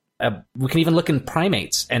true. We can even look in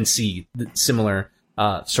primates and see similar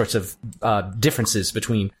sorts of differences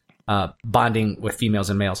between bonding with females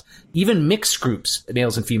and males. Even mixed groups,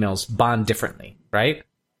 males and females, bond differently, right?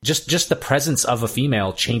 Just the presence of a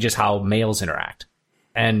female changes how males interact.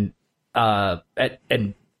 And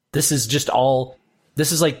this is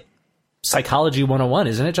this is like psychology 101,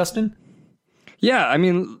 isn't it, Justin? Yeah, I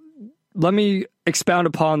mean, let me expound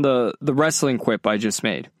upon the wrestling quip I just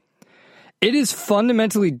made. It is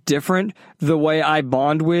fundamentally different the way I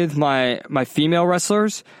bond with my female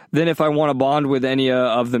wrestlers than if I want to bond with any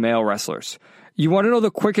of the male wrestlers. You want to know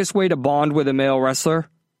the quickest way to bond with a male wrestler?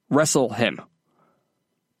 Wrestle him.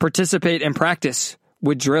 Participate and practice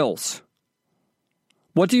with drills.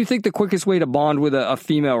 What do you think the quickest way to bond with a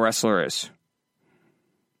female wrestler is?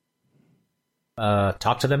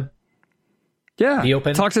 Talk to them. Yeah. Be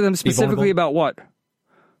open. Talk to them specifically about what?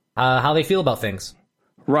 How they feel about things.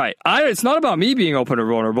 Right. It's not about me being open or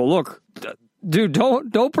vulnerable. Look, dude,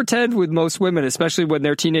 don't pretend with most women, especially when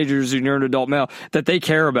they're teenagers and you're an adult male, that they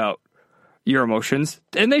care about your emotions.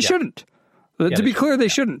 And they shouldn't. To be clear, they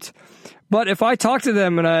shouldn't. But if I talk to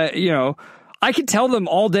them and I can tell them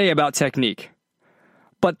all day about technique.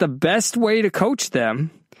 But the best way to coach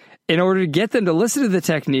them in order to get them to listen to the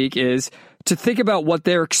technique is to think about what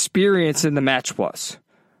their experience in the match was.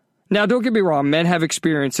 Now, don't get me wrong, men have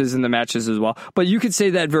experiences in the matches as well, but you can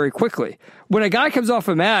say that very quickly. When a guy comes off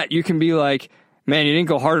a mat, you can be like, man, you didn't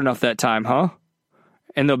go hard enough that time, huh?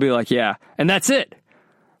 And they'll be like, yeah. And that's it.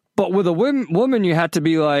 But with a woman, you have to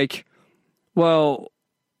be like, well,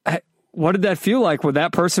 what did that feel like when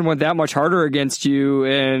that person went that much harder against you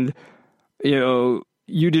and, you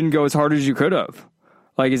didn't go as hard as you could have?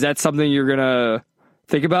 Like, is that something you're going to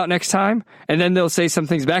think about next time? And then they'll say some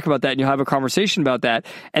things back about that and you'll have a conversation about that.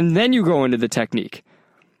 And then you go into the technique.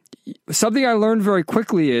 Something I learned very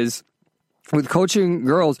quickly is with coaching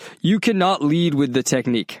girls, you cannot lead with the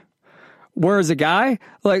technique. Whereas a guy,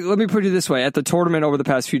 like, let me put it this way. At the tournament over the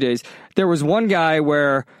past few days, there was one guy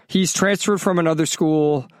where he's transferred from another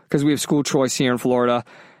school because we have school choice here in Florida,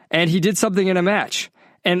 and he did something in a match.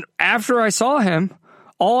 And after I saw him,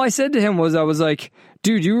 all I said to him was, I was like,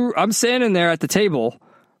 dude, I'm standing there at the table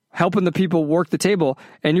helping the people work the table,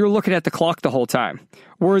 and you're looking at the clock the whole time.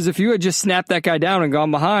 Whereas if you had just snapped that guy down and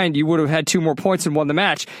gone behind, you would have had 2 more points and won the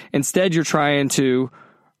match. Instead, you're trying to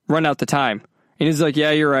run out the time. And he's like,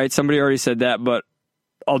 yeah, you're right. Somebody already said that, but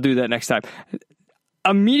I'll do that next time.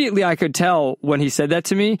 Immediately, I could tell when he said that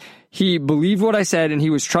to me, he believed what I said and he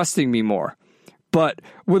was trusting me more. But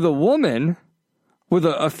with a woman, with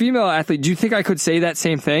a female athlete, do you think I could say that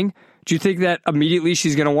same thing? Do you think that immediately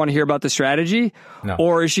she's going to want to hear about the strategy? No.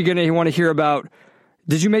 Or is she going to want to hear about,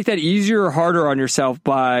 did you make that easier or harder on yourself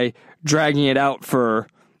by dragging it out for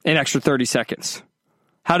an extra 30 seconds?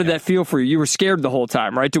 How did that feel for you? You were scared the whole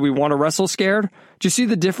time, right? Do we want to wrestle scared? Do you see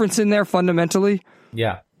the difference in there fundamentally?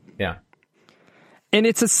 Yeah. And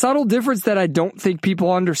it's a subtle difference that I don't think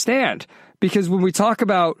people understand. Because when we talk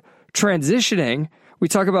about transitioning, we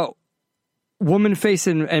talk about woman face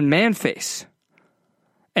and man face.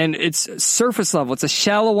 And it's surface level. It's a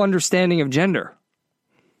shallow understanding of gender.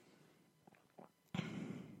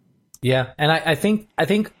 Yeah, and I think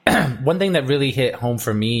one thing that really hit home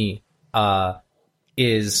for me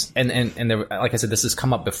is, and there, like I said, this has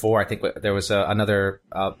come up before. I think there was another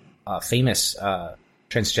famous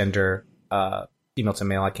transgender female to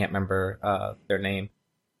male, I can't remember their name,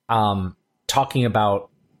 talking about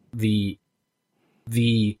the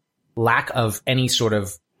lack of any sort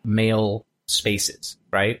of male spaces,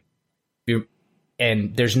 right?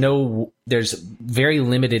 And there's very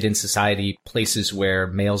limited in society places where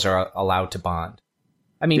males are allowed to bond.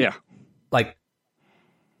 I mean, like,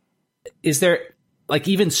 is there, like,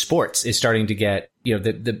 even sports is starting to get,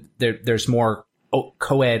 there's more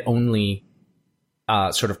co-ed only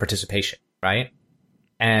sort of participation, right?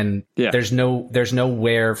 And there's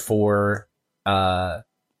nowhere for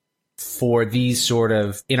these sort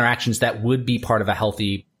of interactions that would be part of a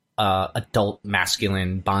healthy adult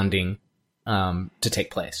masculine bonding to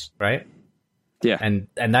take place, right? Yeah,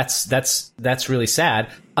 and that's really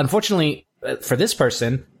sad. Unfortunately, for this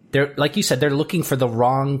person, they're, like you said, they're looking for the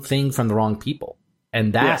wrong thing from the wrong people,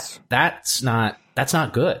 and that's not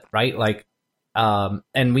good, right? Like,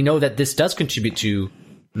 and we know that this does contribute to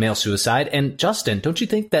male suicide. And Justin, don't you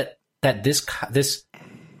think that this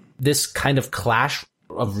kind of clash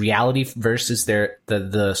of reality versus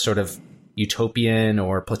the sort of utopian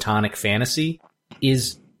or platonic fantasy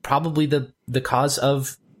is probably the cause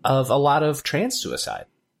of a lot of trans suicide?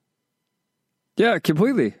 Yeah,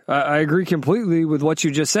 completely. I agree completely with what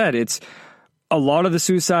you just said. It's a lot of the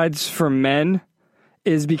suicides for men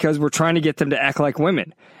is because we're trying to get them to act like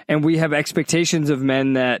women. And we have expectations of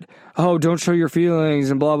men that, oh, don't show your feelings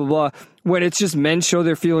and blah, blah, blah. When it's just men show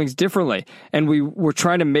their feelings differently. And we're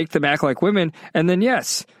trying to make them act like women. And then,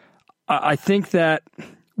 yes, I think that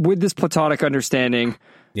with this platonic understanding,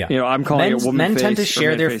 I'm calling it woman men face. Men tend to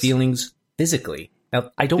share their face. feelings physically. Now,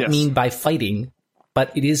 I don't mean by fighting,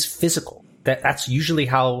 but it is physical. That's usually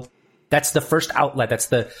that's the first outlet.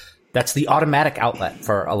 That's the automatic outlet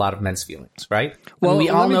for a lot of men's feelings, right? Well, we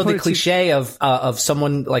all know the cliche of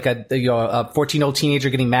someone like a 14-year-old teenager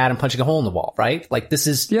getting mad and punching a hole in the wall, right? Like, this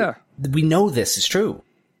is, we know this is true.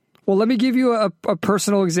 Well, let me give you a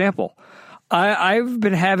personal example. I've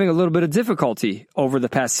been having a little bit of difficulty over the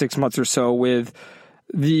past 6 months or so with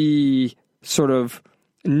the sort of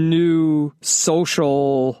new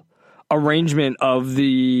social arrangement of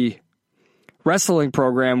the wrestling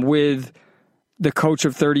program with the coach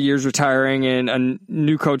of 30 years retiring and a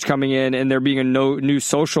new coach coming in and there being a new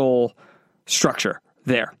social structure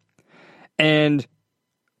there. And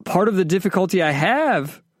part of the difficulty I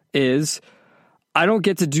have is I don't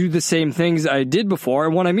get to do the same things I did before.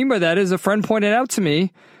 And what I mean by that is a friend pointed out to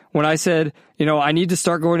me when I said, I need to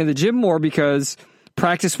start going to the gym more because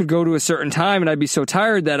practice would go to a certain time and I'd be so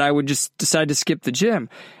tired that I would just decide to skip the gym.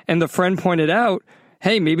 And the friend pointed out,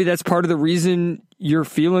 hey, maybe that's part of the reason you're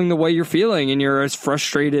feeling the way you're feeling and you're as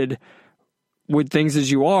frustrated with things as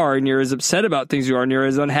you are and you're as upset about things you are and you're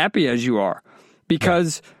as unhappy as you are.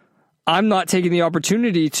 Because I'm not taking the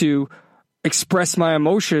opportunity to express my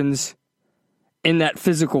emotions in that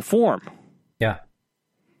physical form. Yeah.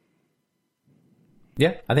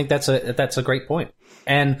 Yeah, I think that's a great point.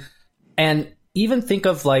 And even think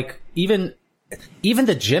of like even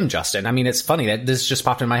the gym, Justin. I mean, it's funny that this just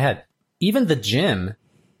popped in my head. Even the gym,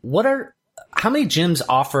 how many gyms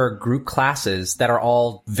offer group classes that are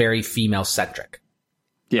all very female centric?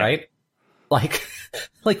 Yeah. Right? Like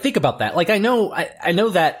think about that. Like I know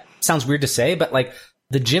that sounds weird to say, but like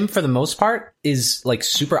the gym for the most part is like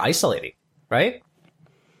super isolating, right?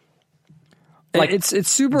 Like it's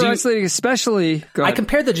super isolating, especially. I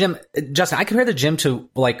compare the gym, Justin. I compare the gym to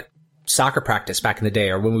like soccer practice back in the day,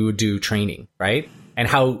 or when we would do training, right? And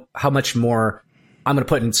how much more, I'm going to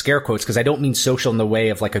put in scare quotes because I don't mean social in the way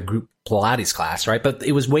of like a group Pilates class, right? But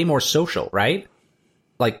it was way more social, right?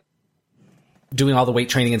 Like doing all the weight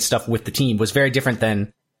training and stuff with the team was very different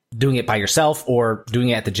than doing it by yourself or doing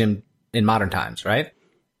it at the gym in modern times, right?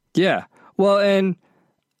 Yeah. Well, and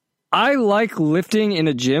I like lifting in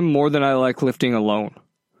a gym more than I like lifting alone.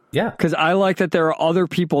 Yeah. Because I like that there are other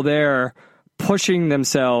people there pushing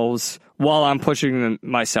themselves while I'm pushing them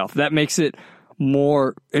myself. That makes it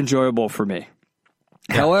more enjoyable for me.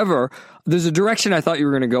 Yeah. However, there's a direction I thought you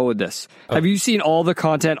were going to go with this. Oh. Have you seen all the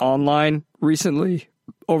content online recently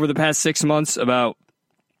over the past 6 months about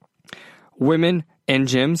women in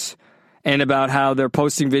gyms and about how they're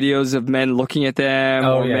posting videos of men looking at them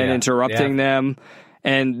or men interrupting them?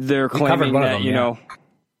 And they're claiming that,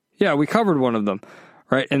 we covered one of them,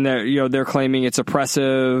 right? And they're claiming it's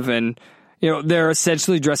oppressive and, they're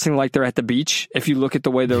essentially dressing like they're at the beach. If you look at the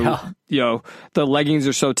way the leggings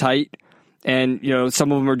are so tight and,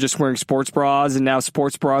 some of them are just wearing sports bras and now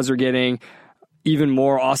sports bras are getting even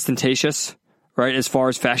more ostentatious, right? As far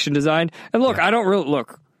as fashion design. And look,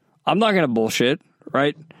 I'm not going to bullshit,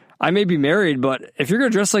 right? I may be married, but if you're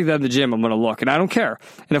going to dress like that in the gym, I'm going to look, and I don't care.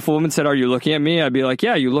 And if a woman said, are you looking at me? I'd be like,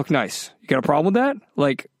 yeah, you look nice. You got a problem with that?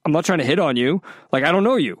 Like, I'm not trying to hit on you. Like, I don't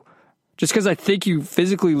know you. Just because I think you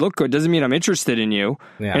physically look good doesn't mean I'm interested in you.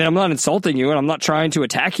 Yeah. And I'm not insulting you, and I'm not trying to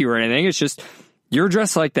attack you or anything. It's just, you're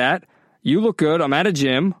dressed like that. You look good. I'm at a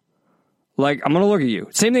gym. Like, I'm going to look at you.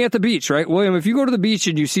 Same thing at the beach, right? William, if you go to the beach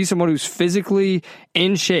and you see someone who's physically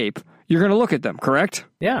in shape, you're going to look at them, correct?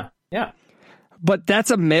 Yeah, yeah. But that's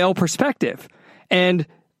a male perspective. And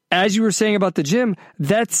as you were saying about the gym,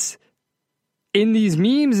 that's in these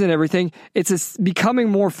memes and everything, it's becoming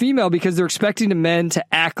more female because they're expecting the men to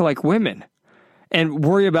act like women and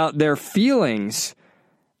worry about their feelings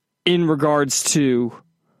in regards to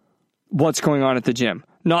what's going on at the gym.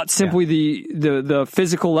 Not simply the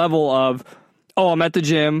physical level of, I'm at the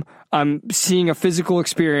gym, I'm seeing a physical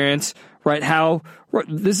experience, right?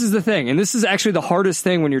 This is the thing. And this is actually the hardest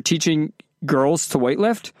thing when you're teaching girls to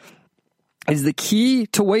weightlift, is the key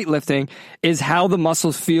to weightlifting is how the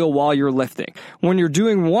muscles feel while you're lifting. When you're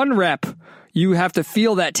doing one rep, you have to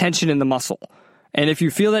feel that tension in the muscle. And if you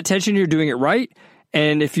feel that tension, you're doing it right.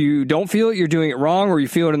 And if you don't feel it, you're doing it wrong, or you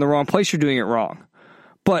feel it in the wrong place, you're doing it wrong.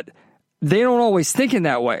 But they don't always think in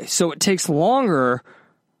that way. So it takes longer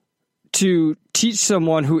to teach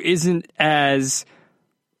someone who isn't as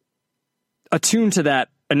attuned to that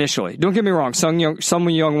initially. Don't get me wrong. Some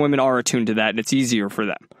young women are attuned to that, and it's easier for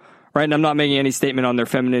them, right? And I'm not making any statement on their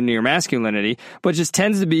femininity or masculinity, but it just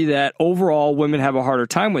tends to be that overall women have a harder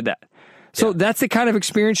time with that. So that's the kind of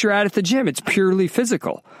experience you're at the gym. It's purely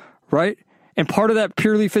physical, right? And part of that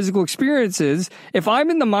purely physical experience is if I'm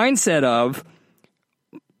in the mindset of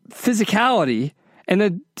physicality and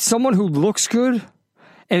then someone who looks good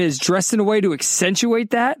and is dressed in a way to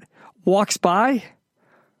accentuate that walks by,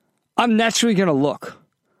 I'm naturally going to look.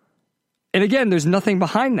 And again, there's nothing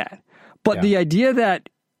behind that. But the idea that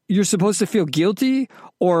you're supposed to feel guilty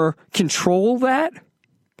or control that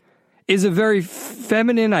is a very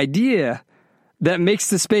feminine idea that makes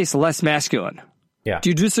the space less masculine. Yeah. Do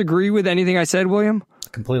you disagree with anything I said, William?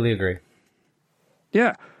 Completely agree.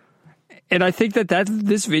 Yeah. And I think that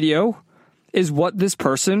this video is what this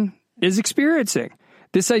person is experiencing.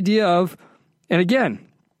 This idea of, and again,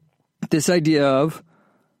 this idea of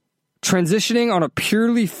transitioning on a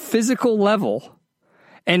purely physical level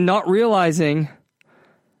and not realizing,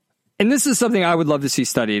 and this is something I would love to see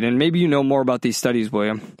studied, and maybe you know more about these studies,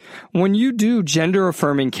 William. When you do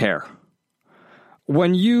gender-affirming care,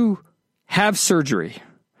 when you have surgery,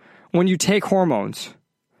 when you take hormones,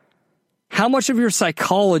 how much of your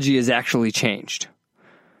psychology is actually changed?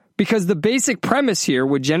 Because the basic premise here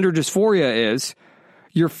with gender dysphoria is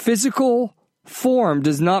your physical form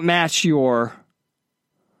does not match your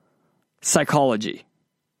psychology.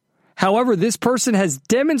 However, this person has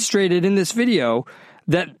demonstrated in this video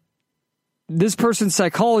that this person's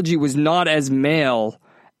psychology was not as male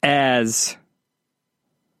as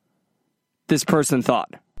this person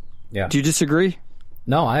thought. Yeah. Do you disagree?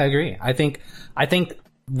 No, I agree. I think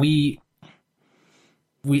we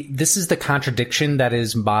this is the contradiction that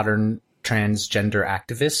is modern transgender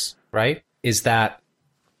activists, right? Is that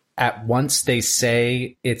at once they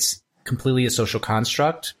say it's completely a social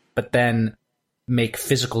construct, but then make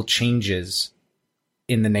physical changes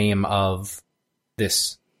in the name of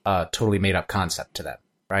this totally made up concept to them,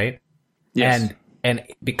 right? Yes. And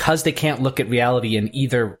because they can't look at reality in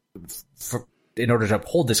either in order to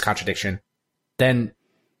uphold this contradiction, then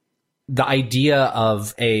the idea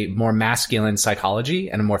of a more masculine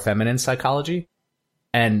psychology and a more feminine psychology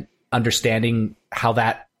and understanding how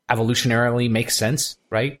that evolutionarily makes sense,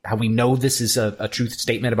 right? How we know this is a truth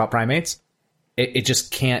statement about primates. It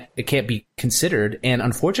just can't be considered. And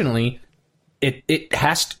unfortunately, it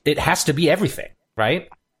has to be everything, right?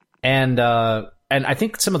 And I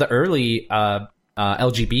think some of the early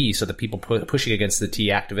LGB, so the people pushing against the T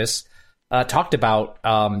activists, talked about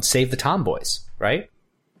save the tomboys, right?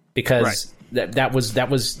 Because that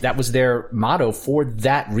was their motto for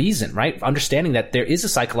that reason, right? Understanding that there is a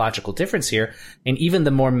psychological difference here, and even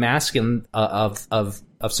the more masculine of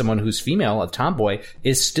someone who's female, a tomboy,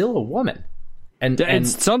 is still a woman. And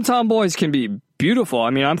some tomboys can be beautiful. I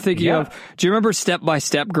mean, I'm thinking of, do you remember Step by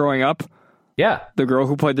Step growing up? Yeah. The girl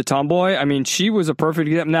who played the tomboy. I mean, she was a perfect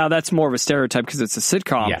example. Now, that's more of a stereotype because it's a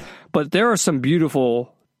sitcom. Yeah. But there are some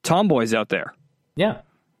beautiful tomboys out there. Yeah.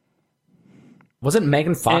 Wasn't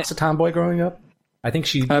Megan Fox a tomboy growing up? I think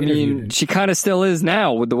she. I mean, she kind of still is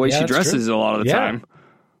now with the way she dresses a lot of the time.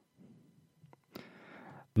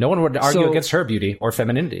 No one would argue against her beauty or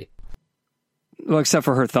femininity. Well, except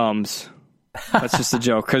for her thumbs. That's just a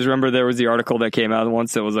joke. Because remember, there was the article that came out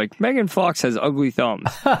once that was like, Megan Fox has ugly thumbs.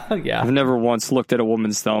 Yeah. I've never once looked at a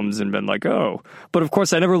woman's thumbs and been like, oh. But of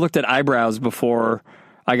course, I never looked at eyebrows before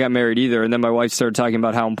I got married either. And then my wife started talking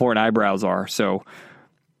about how important eyebrows are. So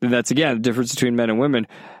that's, again, the difference between men and women.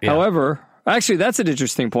 Yeah. However, actually, that's an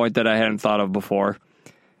interesting point that I hadn't thought of before.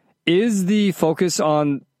 Is the focus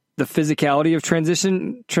on the physicality of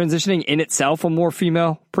transitioning in itself a more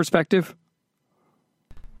female perspective?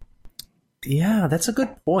 Yeah, that's a good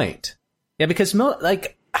point. Yeah, because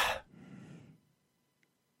like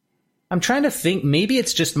I'm trying to think, maybe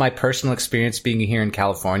it's just my personal experience being here in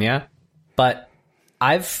California, but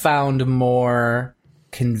I've found more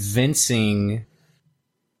convincing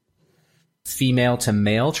female to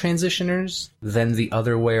male transitioners than the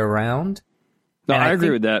other way around. No, I agree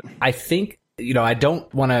with that. I think, I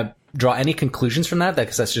don't want to draw any conclusions from that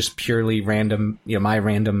because that's just purely random, my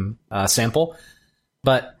random sample.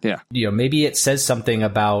 But, maybe it says something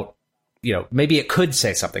about, maybe it could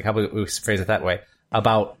say something, how about we phrase it that way,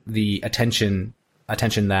 about the attention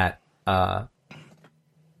that of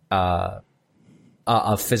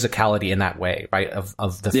physicality in that way, right?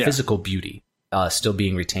 Of the physical beauty still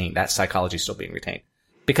being retained, that psychology still being retained.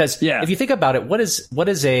 Because if you think about it, what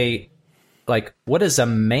does a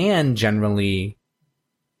man generally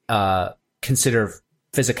consider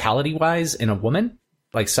physicality wise in a woman?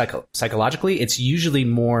 Like psychologically, it's usually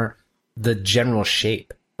more the general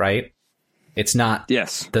shape, right? It's not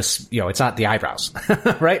it's not the eyebrows,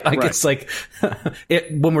 right? It's like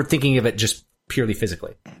when we're thinking of it just purely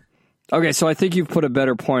physically. Okay, so I think you've put a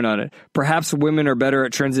better point on it. Perhaps women are better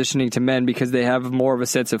at transitioning to men because they have more of a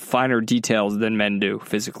sense of finer details than men do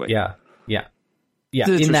physically. Yeah.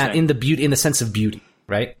 In the sense of beauty,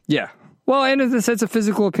 right? Yeah. Well, and in the sense of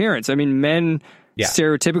physical appearance. I mean, men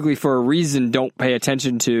stereotypically for a reason don't pay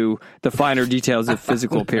attention to the finer details of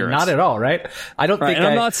physical appearance. Not at all, right? I don't think. And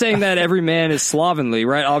I'm not saying that every man is slovenly,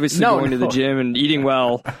 right? Obviously going to the gym and eating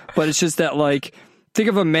well, but it's just that think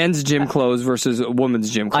of a men's gym clothes versus a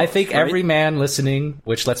woman's gym clothes. I think every man listening,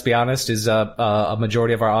 which let's be honest is a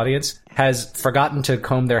majority of our audience, has forgotten to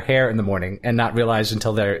comb their hair in the morning and not realized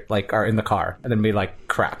until they're are in the car and then be like,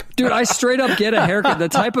 crap. Dude, I straight up get a haircut. The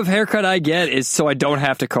type of haircut I get is so I don't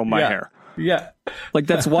have to comb my hair. Yeah.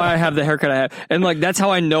 That's why I have the haircut I have. And that's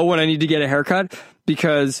how I know when I need to get a haircut,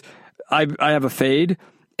 because I have a fade.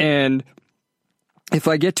 And if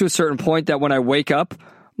I get to a certain point that when I wake up,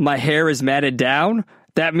 my hair is matted down,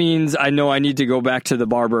 that means I know I need to go back to the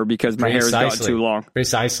barber because my hair has gotten too long.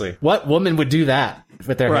 Precisely. What woman would do that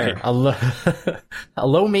with their hair? A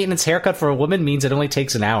low maintenance haircut for a woman means it only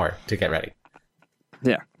takes an hour to get ready.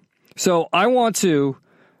 Yeah. So I want to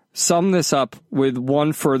sum this up with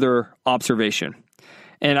one further observation.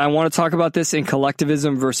 And I want to talk about this in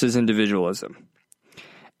collectivism versus individualism.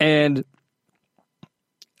 And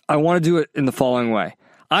I want to do it in the following way.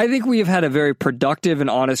 I think we have had a very productive and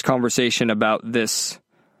honest conversation about this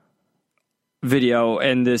video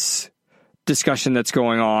and this discussion that's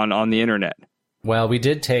going on the internet. Well, we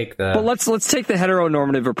did take the... But let's take the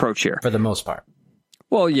heteronormative approach here. For the most part.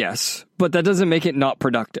 Well, yes, but that doesn't make it not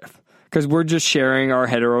productive, because we're just sharing our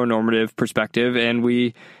heteronormative perspective, and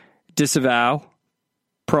we disavow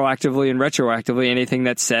proactively and retroactively anything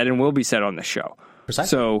that's said and will be said on this show. Precisely.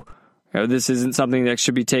 So this isn't something that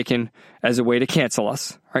should be taken as a way to cancel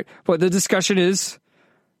us, right? But the discussion is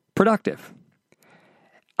productive.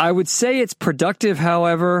 I would say it's productive,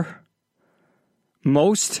 however,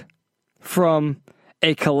 most from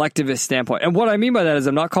a collectivist standpoint. And what I mean by that is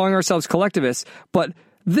I'm not calling ourselves collectivists, but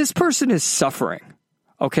this person is suffering.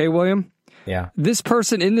 Okay, William? Yeah. This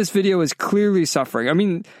person in this video is clearly suffering. I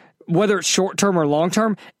mean, whether it's short-term or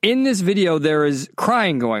long-term, in this video there is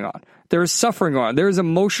crying going on. There is suffering going on. There is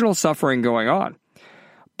emotional suffering going on.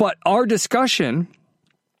 But our discussion,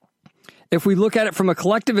 if we look at it from a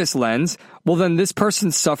collectivist lens, well, then this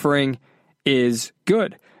person's suffering is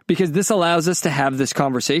good, because this allows us to have this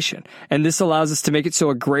conversation. And this allows us to make it so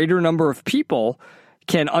a greater number of people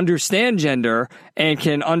can understand gender and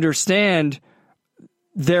can understand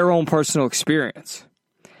their own personal experience.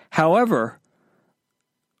 However,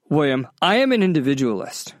 William, I am an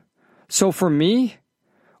individualist. So for me,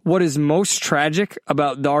 what is most tragic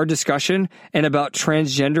about our discussion and about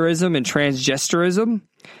transgenderism and transgestorism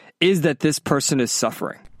is that this person is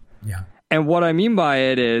suffering. Yeah. And what I mean by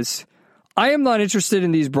it is, I am not interested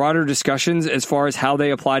in these broader discussions as far as how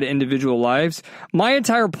they apply to individual lives. My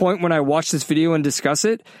entire point when I watch this video and discuss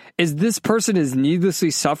it is this person is needlessly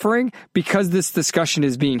suffering because this discussion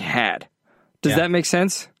is being had. Does that make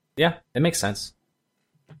sense? Yeah, it makes sense.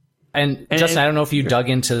 And Justin, I don't know if you dug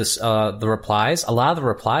into this, the replies. A lot of the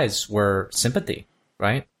replies were sympathy,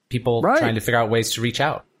 right? People trying to figure out ways to reach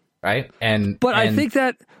out, right? But I think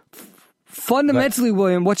that fundamentally,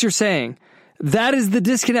 William, what you're saying, that is the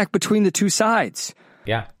disconnect between the two sides.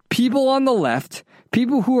 Yeah. People on the left,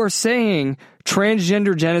 people who are saying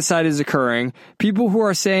transgender genocide is occurring, people who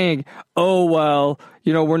are saying, oh, well,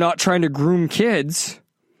 we're not trying to groom kids.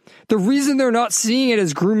 The reason they're not seeing it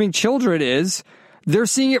as grooming children is they're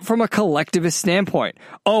seeing it from a collectivist standpoint.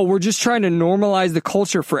 Oh, we're just trying to normalize the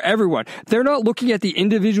culture for everyone. They're not looking at the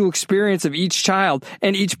individual experience of each child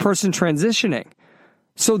and each person transitioning.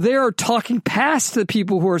 So they are talking past the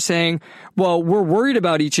people who are saying, well, we're worried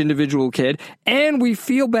about each individual kid, and we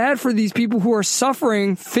feel bad for these people who are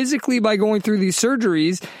suffering physically by going through these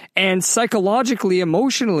surgeries and psychologically,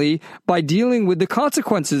 emotionally by dealing with the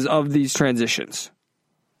consequences of these transitions.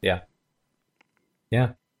 Yeah.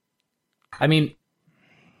 Yeah. I mean,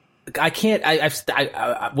 I can't,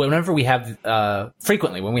 whenever we have,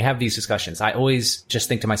 frequently when we have these discussions, I always just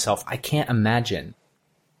think to myself, I can't imagine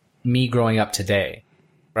me growing up today,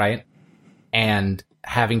 right? And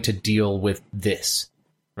having to deal with this,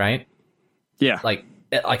 right? Yeah. Like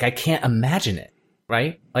I can't imagine it,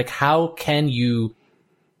 right? Like how can you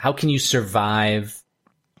survive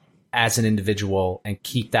as an individual and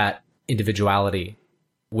keep that individuality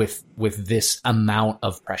with this amount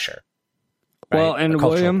of pressure? Right? Well, and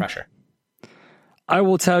William, pressure. I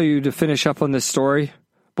will tell you to finish up on this story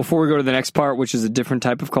before we go to the next part, which is a different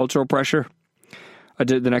type of cultural pressure. I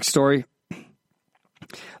did the next story.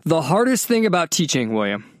 The hardest thing about teaching,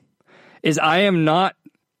 William, is I am not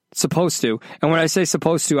supposed to, and when I say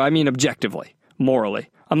supposed to, I mean objectively, morally.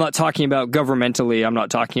 I'm not talking about governmentally. I'm not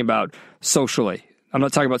talking about socially. I'm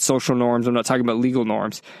not talking about social norms. I'm not talking about legal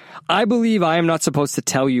norms. I believe I am not supposed to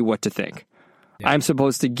tell you what to think. Yeah. I'm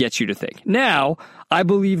supposed to get you to think. Now, I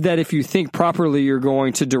believe that if you think properly, you're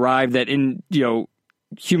going to derive that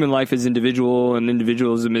human life is individual and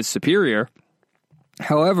individualism is superior.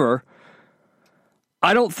 However,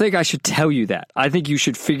 I don't think I should tell you that. I think you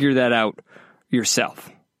should figure that out yourself.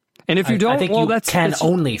 And if you don't, I think you can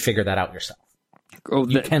only figure that out yourself. Oh,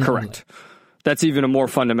 correct. That's even a more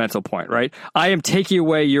fundamental point, right? I am taking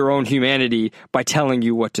away your own humanity by telling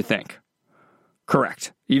you what to think.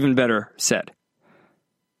 Correct. Even better said.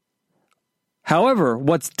 However,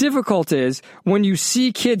 what's difficult is when you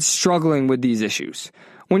see kids struggling with these issues,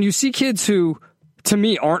 when you see kids who, to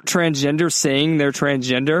me, aren't transgender saying they're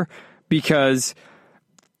transgender because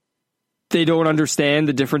they don't understand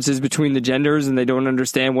the differences between the genders and they don't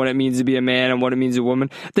understand what it means to be a man and what it means to be a woman.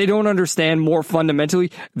 They don't understand more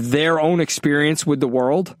fundamentally their own experience with the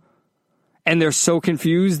world. And they're so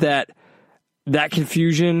confused that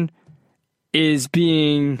confusion is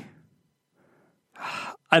being,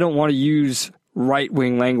 I don't want to use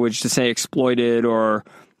right-wing language to say exploited or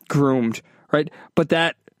groomed, right? But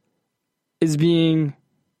that is being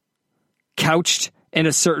couched in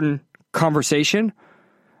a certain conversation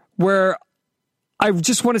where I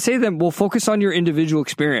just want to say to them, well, focus on your individual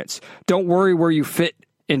experience. Don't worry where you fit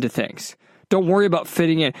into things. Don't worry about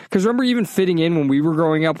fitting in. Because remember, even fitting in when we were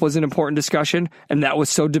growing up was an important discussion, and that was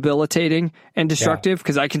so debilitating and destructive,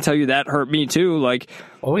 because I can tell you that hurt me too. Like,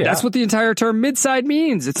 that's what the entire term mid-side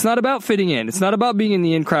means. It's not about fitting in. It's not about being in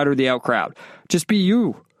the in crowd or the out crowd. Just be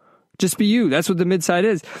you. Just be you. That's what the mid-side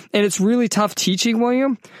is. And it's really tough teaching,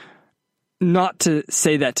 William, not to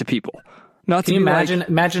say that to people. Not to imagine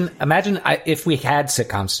if we had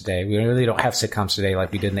sitcoms today. We really don't have sitcoms today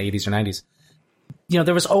like we did in the 80s or 90s. You know,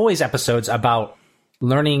 there was always episodes about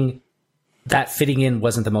learning that fitting in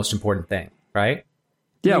wasn't the most important thing, right?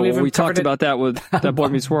 Yeah, we talked about that with that Boy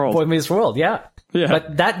Meets World. Boy Meets World, yeah. Yeah.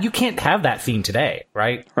 But that you can't have that theme today,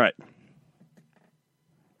 right? Right.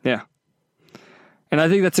 Yeah. And I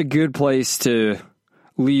think that's a good place to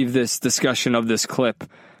leave this discussion of this clip.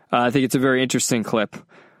 I think it's a very interesting clip.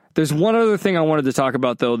 There's one other thing I wanted to talk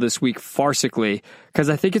about, though, this week, farcically, because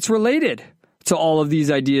I think it's related to all of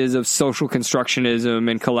these ideas of social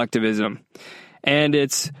constructionism and collectivism. And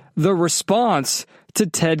it's the response to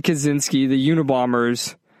Ted Kaczynski, the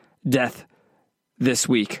Unabomber's death this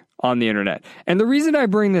week on the internet. And the reason I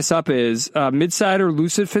bring this up is Midsider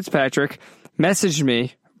Lucid Fitzpatrick messaged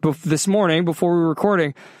me this morning before we were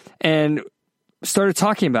recording and started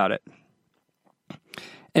talking about it.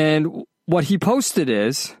 And what he posted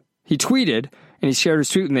is, he tweeted, and he shared his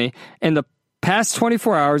tweet with me, in the past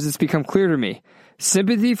 24 hours, it's become clear to me.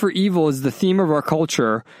 Sympathy for evil is the theme of our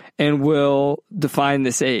culture and will define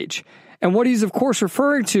this age. And what he's, of course,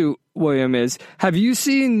 referring to, William, is, have you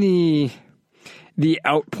seen the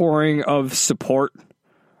outpouring of support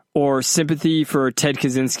or sympathy for Ted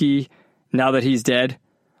Kaczynski now that he's dead?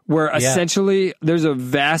 Where essentially there's a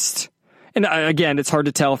vast, and again, it's hard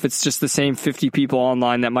to tell if it's just the same 50 people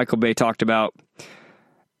online that Michael Bay talked about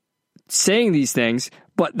saying these things,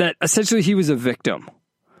 but that essentially he was a victim,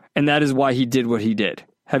 and that is why he did what he did.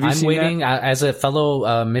 Have you seen that? As a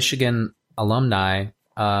fellow Michigan alumni,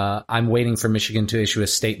 I'm waiting for Michigan to issue a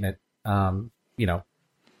statement,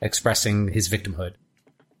 expressing his victimhood.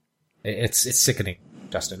 It's sickening,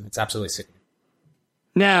 Justin. It's absolutely sickening.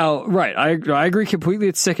 Now, right, I agree completely.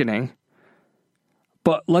 It's sickening,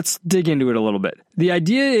 but let's dig into it a little bit. The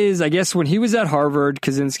idea is, I guess, when he was at Harvard,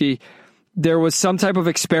 Kaczynski, there was some type of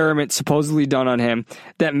experiment supposedly done on him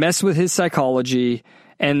that messed with his psychology,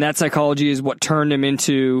 and that psychology is what turned him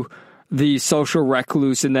into the social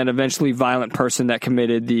recluse and then eventually violent person that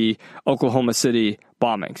committed the Oklahoma City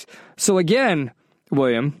bombings. So again,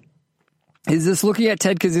 William, is this looking at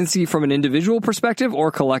Ted Kaczynski from an individual perspective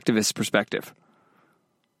or collectivist perspective?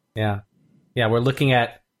 Yeah. We're looking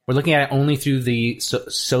at it only through the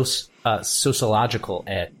sociological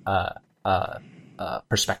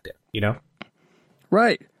perspective, you know?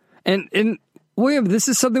 Right. And William, this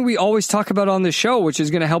is something we always talk about on this show, which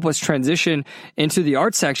is going to help us transition into the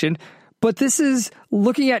art section. But this is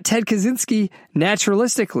looking at Ted Kaczynski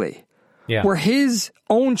naturalistically, where his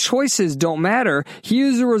own choices don't matter. He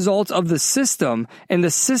is a result of the system, and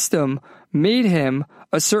the system made him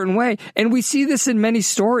a certain way. And we see this in many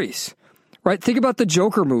stories, right? Think about the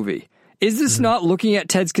Joker movie. Is this not looking at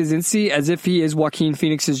Ted Kaczynski as if he is Joaquin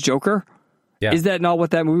Phoenix's Joker? Yeah. Is that not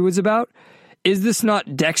what that movie was about? Is this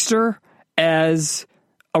not Dexter as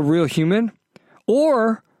a real human?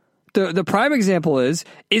 Or the prime example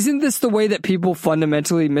isn't this the way that people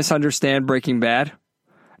fundamentally misunderstand Breaking Bad?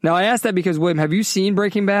 Now, I ask that because, William, have you seen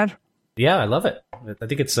Breaking Bad? Yeah, I love it. I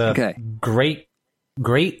think it's a great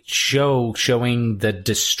show showing the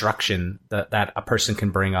destruction that a person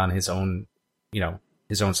can bring on his own,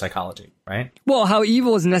 his own psychology, right? Well, how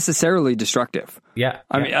evil is necessarily destructive. Yeah.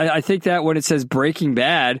 I mean, I think that when it says Breaking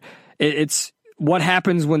Bad, it's what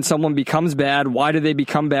happens when someone becomes bad, why do they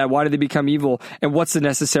become bad, why do they become evil, and what's the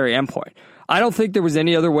necessary endpoint? I don't think there was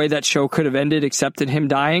any other way that show could have ended except in him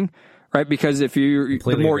dying, right? Because if you're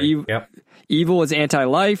the more evil is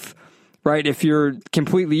anti-life, right? If you're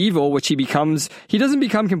completely evil, which he doesn't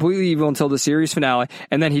become completely evil until the series finale,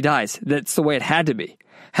 and then he dies. That's the way it had to be.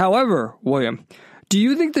 However, William, do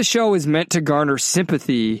you think the show is meant to garner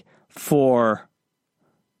sympathy for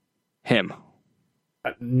him?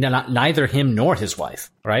 Neither him nor his wife,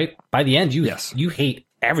 right? By the end, you hate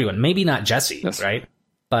everyone. Maybe not Jesse, right?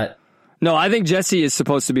 But no, I think Jesse is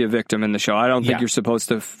supposed to be a victim in the show. I don't think you're supposed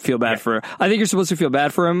to feel bad for him. I think you're supposed to feel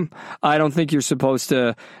bad for him. I don't think you're supposed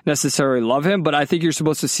to necessarily love him, but I think you're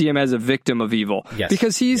supposed to see him as a victim of evil. Yes.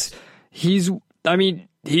 Because he's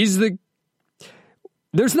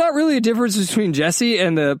there's not really a difference between Jesse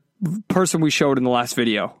and the person we showed in the last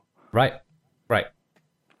video. Right.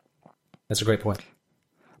 That's a great point.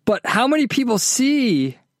 But how many people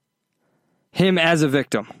see him as a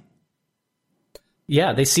victim?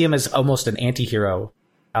 Yeah, they see him as almost an anti-hero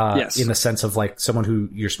Yes. in the sense of like someone who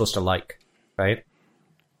you're supposed to like, right?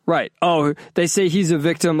 Right. Oh, they say he's a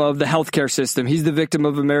victim of the healthcare system. He's the victim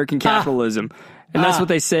of American capitalism. And that's what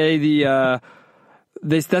they say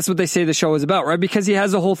that's what they say the show is about, right? Because he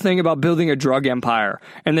has a whole thing about building a drug empire.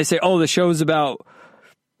 And they say, oh, the show's about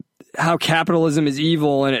how capitalism is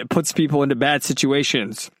evil and it puts people into bad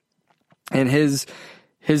situations. And his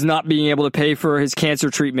not being able to pay for his cancer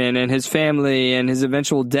treatment and his family and his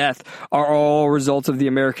eventual death are all results of the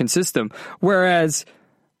American system. Whereas,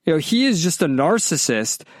 he is just a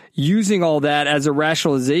narcissist using all that as a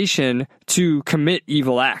rationalization to commit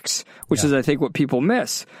evil acts, which is, I think, what people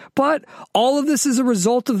miss. But all of this is a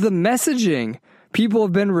result of the messaging people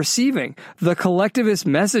have been receiving, the collectivist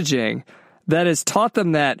messaging that has taught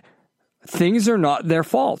them that things are not their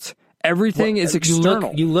fault. Everything is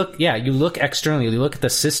external. You look externally. You look at the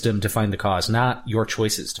system to find the cause, not your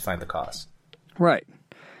choices to find the cause. Right.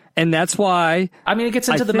 And that's why... I mean, it gets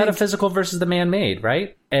into the metaphysical versus the man-made,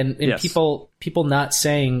 right? And Yes. people not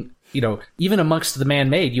saying, even amongst the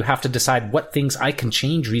man-made, you have to decide what things I can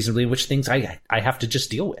change reasonably, which things I have to just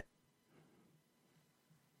deal with.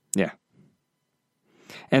 Yeah.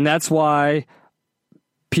 And that's why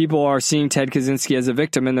people are seeing Ted Kaczynski as a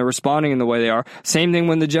victim and they're responding in the way they are. Same thing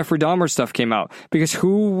when the Jeffrey Dahmer stuff came out. Because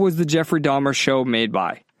who was the Jeffrey Dahmer show made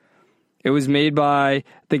by? It was made by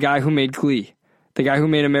the guy who made Glee, the guy who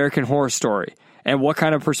made American Horror Story. And what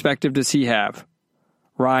kind of perspective does he have?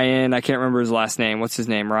 Ryan, I can't remember his last name. What's his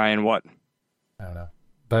name? Ryan what? I don't know.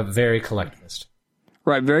 But very collectivist.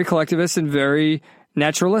 Right, very collectivist and very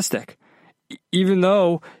naturalistic. Even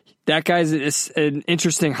though that guy's an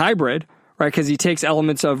interesting hybrid, right? Because he takes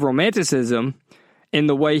elements of romanticism in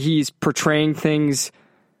the way he's portraying things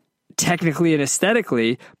technically and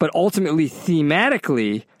aesthetically, but ultimately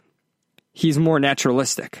thematically, he's more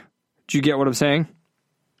naturalistic. Do you get what I'm saying?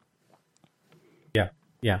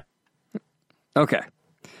 Yeah. Okay.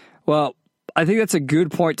 Well, I think that's a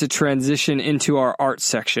good point to transition into our art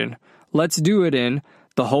section. Let's do it in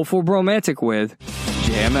The Hopeful Bromantic with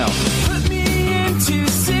JML. Put me into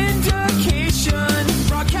syndication,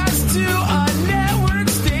 broadcast to a network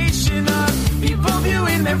station of people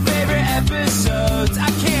viewing their favorite episodes.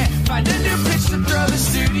 I can't find a new pitch to throw the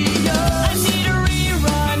studio. I need a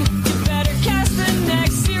rerun to better cast the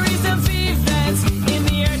next series of events. In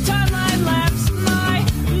the air timeline lapse, my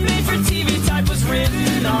made-for-TV type was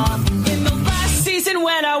written off in the last season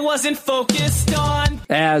when I wasn't focused on.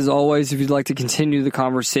 As always, if you'd like to continue the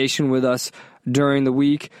conversation with us during the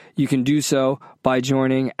week, you can do so by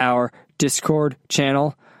joining our Discord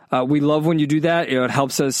channel. We love when you do that. It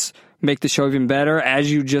helps us make the show even better.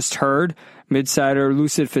 As you just heard, Midsider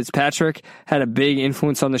Lucid Fitzpatrick had a big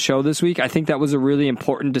influence on the show this week. I think that was a really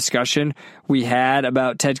important discussion we had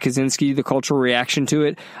about Ted Kaczynski, the cultural reaction to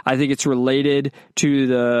it. I think it's related to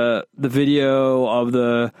the video of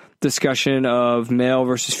the discussion of male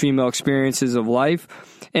versus female experiences of life.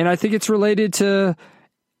 And I think it's related to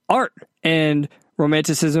art and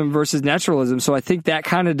romanticism versus naturalism. So I think that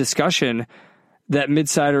kind of discussion that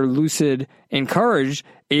Midsider Lucid encouraged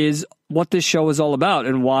is what this show is all about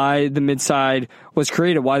and why the Midside was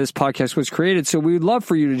created, why this podcast was created. So we would love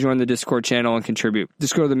for you to join the Discord channel and contribute.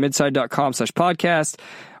 Just go to themidside.com/podcast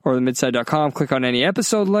or themidside.com, click on any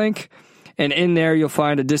episode link, and in there you'll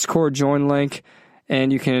find a Discord join link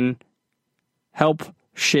and you can help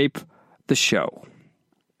shape the show.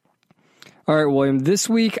 All right, William, this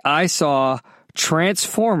week I saw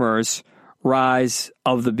Transformers Rise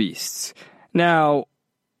of the Beasts. Now,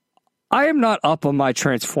 I am not up on my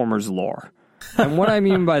Transformers lore. And what I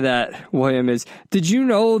mean by that, William, is did you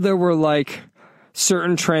know there were like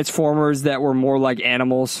certain Transformers that were more like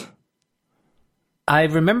animals? I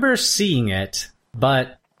remember seeing it,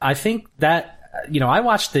 but I think that, I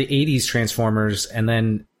watched the 80s Transformers and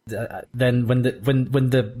then when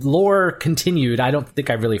the lore continued, I don't think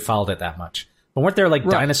I really followed it that much. But weren't there like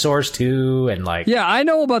dinosaurs too, and like? Yeah, I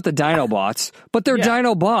know about the Dinobots, but they're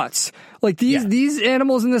Dinobots. Like these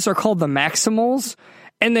animals in this are called the Maximals,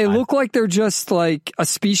 and they look like they're just like a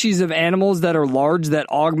species of animals that are large that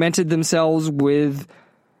augmented themselves with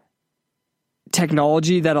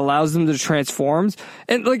technology that allows them to transform.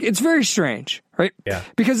 And like it's very strange, right? Yeah.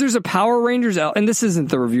 Because there's a Power Rangers out, and this isn't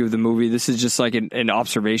the review of the movie. This is just like an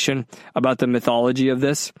observation about the mythology of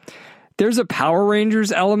this. There's a Power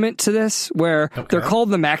Rangers element to this where they're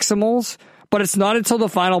called the Maximals, but it's not until the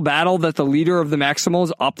final battle that the leader of the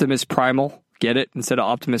Maximals, Optimus Primal, Get it? Instead of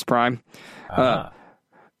Optimus Prime.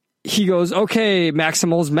 He goes, okay,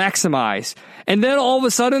 Maximals, maximize. And then all of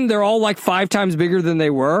a sudden, they're all like 5 times bigger than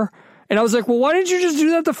they were. And I was like, well, why didn't you just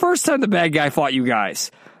do that the first time the bad guy fought you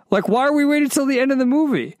guys? Like, why are we waiting till the end of the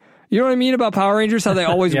movie? You know what I mean about Power Rangers? How they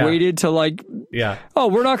always waited to like, oh,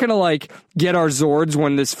 we're not going to like get our Zords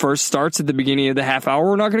when this first starts at the beginning of the half hour.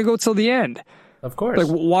 We're not going to go till the end. Of course. Like,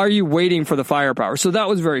 why are you waiting for the firepower? So that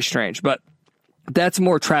was very strange, but that's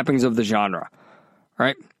more trappings of the genre,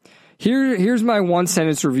 right? Here's my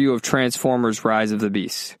 1-sentence review of Transformers: Rise of the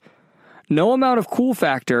Beast. No amount of cool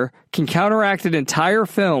factor can counteract an entire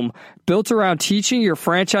film built around teaching your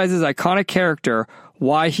franchise's iconic character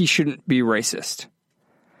why he shouldn't be racist.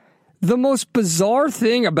 The most bizarre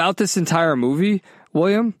thing about this entire movie,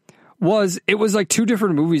 William, was it was like 2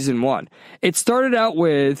 different movies in one. It started out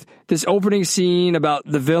with this opening scene about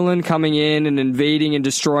the villain coming in and invading and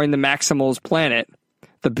destroying the Maximals planet,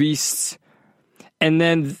 the Beasts. And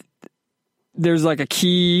then there's like a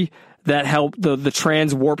key that helped, the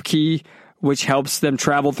trans warp key, which helps them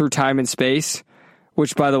travel through time and space,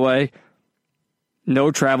 which, by the way,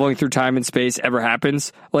 no traveling through time and space ever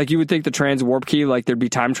happens. Like, you would think the trans warp key, like there'd be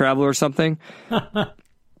time travel or something.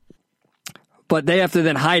 But they have to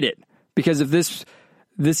then hide it, because if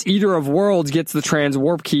this Eater of Worlds gets the trans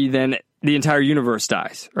warp key, then the entire universe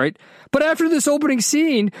dies, right? But after this opening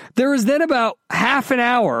scene, there is then about half an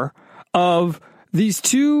hour of these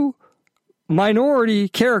 2 minority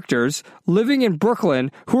characters living in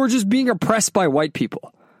Brooklyn who are just being oppressed by white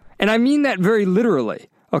people. And I mean that very literally,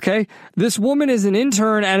 okay? This woman is an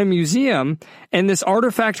intern at a museum, and this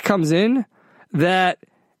artifact comes in that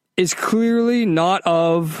is clearly not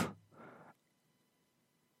of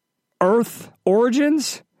Earth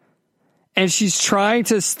origins, and she's trying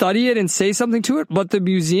to study it and say something to it, but the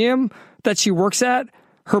museum that she works at,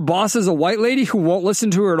 her boss is a white lady who won't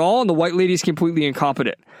listen to her at all, and the white lady is completely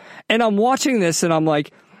incompetent. And I'm watching this, and I'm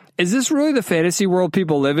like, is this really the fantasy world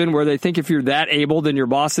people live in, where they think if you're that able, then your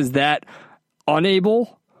boss is that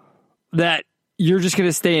unable, that you're just going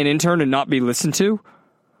to stay an intern and not be listened to?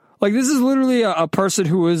 Like, this is literally a person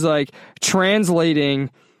who is, like,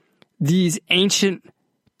 translating these ancient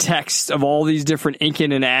texts of all these different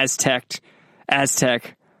Incan and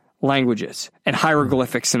Aztec languages and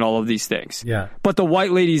hieroglyphics and all of these things. Yeah. But the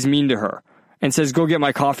white lady's mean to her and says, go get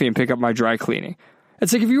my coffee and pick up my dry cleaning.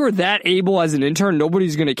 It's like, if you were that able as an intern,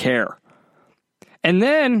 nobody's going to care. And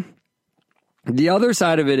then the other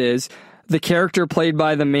side of it is the character played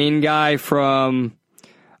by the main guy from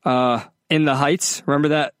In the Heights. Remember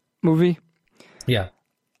that movie? Yeah.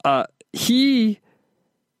 He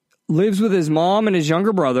lives with his mom and his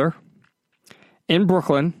younger brother in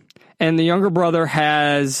Brooklyn, and the younger brother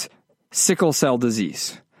has sickle cell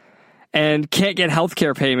disease and can't get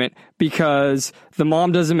healthcare payment because the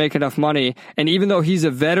mom doesn't make enough money. And even though he's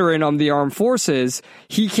a veteran of the armed forces,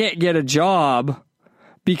 he can't get a job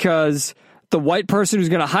because the white person who's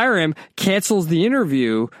going to hire him cancels the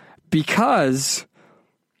interview because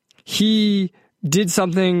he did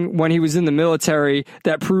something when he was in the military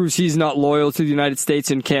that proves he's not loyal to the United States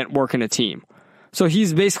and can't work in a team. So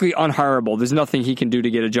he's basically unhireable. There's nothing he can do to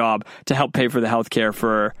get a job to help pay for the health care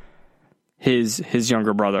for his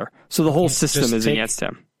younger brother. So the whole system is against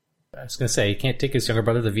him. I was going to say, he can't take his younger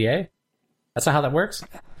brother to the VA? That's not how that works?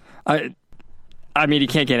 I mean, he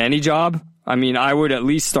can't get any job. I mean, I would at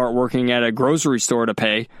least start working at a grocery store to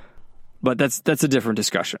pay, but that's a different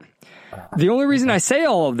discussion. The only reason I say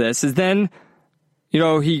all of this is then, you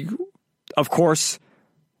know, he, of course,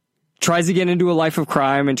 tries to get into a life of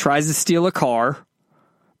crime and tries to steal a car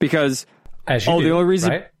because, the only reason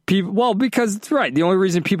right? The only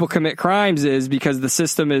reason people commit crimes is because the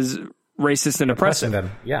system is racist and oppressive.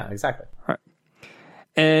 Them. Yeah, exactly. Right.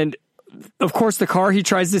 And of course, the car he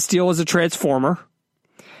tries to steal is a Transformer.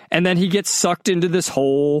 And then he gets sucked into this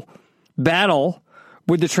whole battle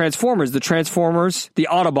with the Transformers. The Transformers, the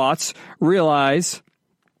Autobots, realize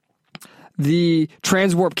the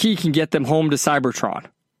transwarp key can get them home to Cybertron.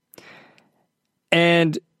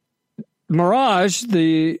 And Mirage,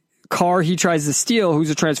 the car he tries to steal, who's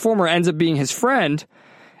a Transformer, ends up being his friend.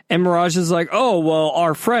 And Mirage is like, oh, well,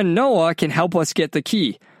 our friend Noah can help us get the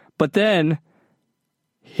key. But then,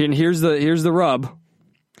 and here's the rub.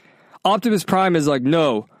 Optimus Prime is like,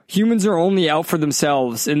 no, humans are only out for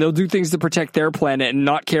themselves, and they'll do things to protect their planet and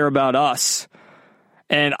not care about us.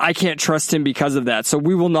 And I can't trust him because of that, so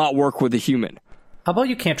we will not work with a human. How about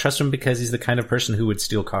you can't trust him because he's the kind of person who would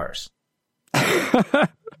steal cars?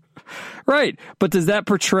 Right, but does that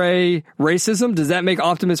portray racism? Does that make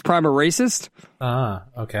Optimus Prime a racist?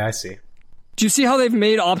 Okay, I see. Do you see how they've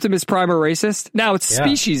made Optimus Prime a racist? Now it's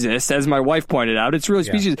speciesist, as my wife pointed out. It's really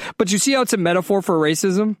speciesist. But you see how it's a metaphor for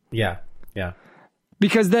racism? Yeah.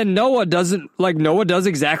 Because then Noah does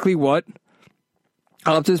exactly what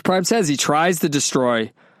Optimus Prime says. He tries to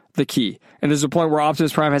destroy the key. And there's a point where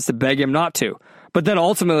Optimus Prime has to beg him not to. But then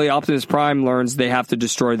ultimately Optimus Prime learns they have to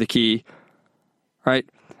destroy the key. Right?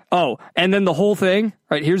 Oh, and then the whole thing,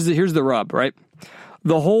 right? Here's the rub, right?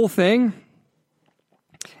 The whole thing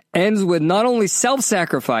ends with not only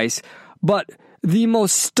self-sacrifice, but the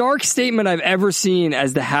most stark statement I've ever seen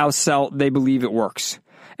as to how they believe it works.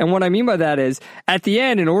 And what I mean by that is, at the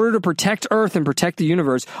end, in order to protect Earth and protect the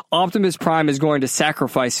universe, Optimus Prime is going to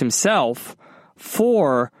sacrifice himself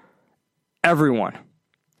for everyone.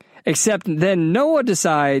 Except then Noah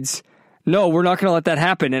decides, no, we're not going to let that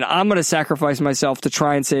happen, and I'm going to sacrifice myself to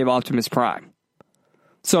try and save Optimus Prime.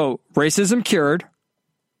 So, racism cured.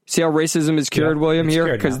 See how racism is cured, William,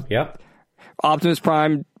 here? Because Optimus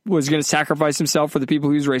Prime was going to sacrifice himself for the people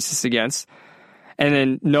he was racist against. And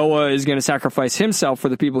then Noah is going to sacrifice himself for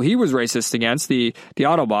the people he was racist against, the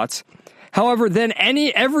Autobots. However, then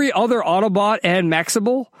every other Autobot and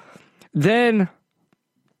Maxable then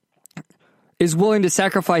is willing to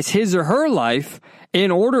sacrifice his or her life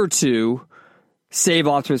in order to save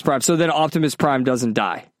Optimus Prime. So then Optimus Prime doesn't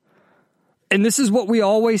die. And this is what we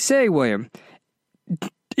always say, William.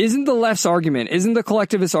 Isn't the left's argument, isn't the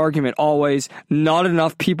collectivist argument always not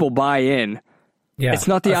enough people buy in? Yeah. It's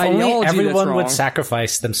not the ideology that's wrong. Everyone would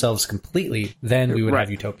sacrifice themselves completely, then we would have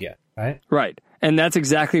utopia, right? Right. And that's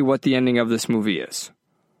exactly what the ending of this movie is.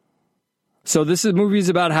 So this movie is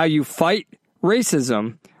about how you fight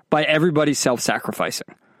racism by everybody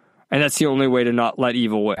self-sacrificing. And that's the only way to not let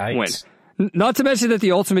evil win. Not to mention that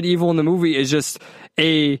the ultimate evil in the movie is just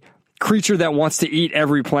a creature that wants to eat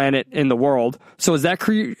every planet in the world. So is that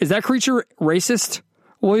creature racist,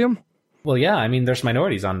 William? Well, yeah. I mean, there's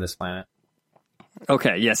minorities on this planet.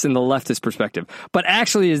 Okay, yes, in the leftist perspective. But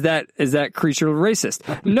actually, is that creature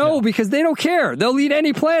racist? No, because they don't care. They'll eat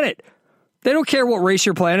any planet. They don't care what race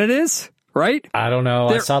your planet is, right? I don't know.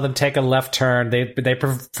 I saw them take a left turn. They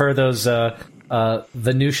prefer those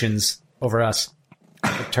Venusians over us.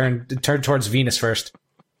 Turn towards Venus first.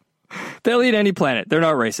 They'll eat any planet. They're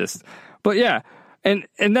not racist. But yeah, and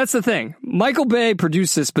that's the thing. Michael Bay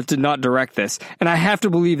produced this but did not direct this. And I have to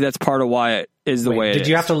believe that's part of why it is the way it is. Did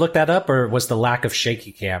you have to look that up, or was the lack of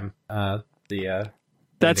shaky cam That's indicator?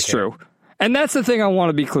 True. And that's the thing I want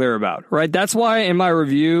to be clear about, right? That's why in my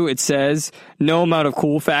review it says no amount of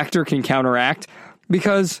cool factor can counteract,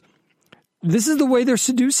 because this is the way they're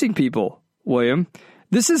seducing people, William.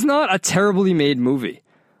 This is not a terribly made movie.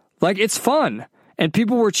 Like, it's fun. And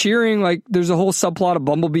people were cheering, like, there's a whole subplot of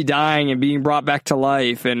Bumblebee dying and being brought back to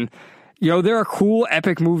life. And, there are cool,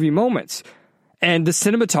 epic movie moments. And the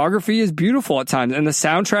cinematography is beautiful at times. And the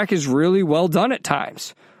soundtrack is really well done at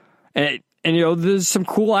times. And there's some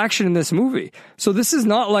cool action in this movie. So this is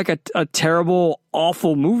not like a terrible,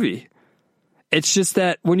 awful movie. It's just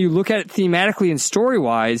that when you look at it thematically and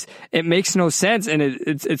story-wise, it makes no sense. And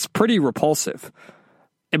it's pretty repulsive.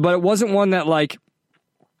 But it wasn't one that, like,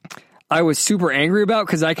 I was super angry about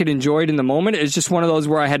because I could enjoy it in the moment. It's just one of those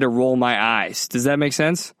where I had to roll my eyes. Does that make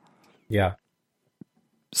sense? Yeah.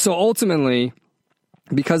 So ultimately,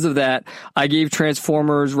 because of that, I gave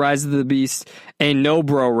Transformers Rise of the Beast a no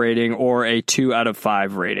bro rating, or a 2 out of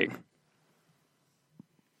 5 rating.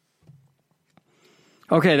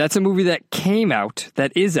 Okay, that's a movie that came out,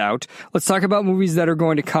 that is out. Let's talk about movies that are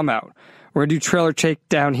going to come out. We're going to do trailer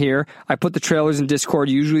takedown here. I put the trailers in Discord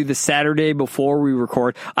usually the Saturday before we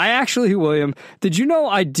record. I actually, William, did you know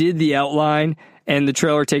I did the outline and the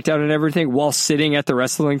trailer takedown and everything while sitting at the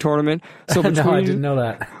wrestling tournament? So no, I didn't know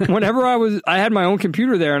that. Whenever I had my own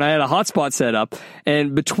computer there and I had a hotspot set up,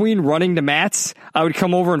 and between running to Matt's, I would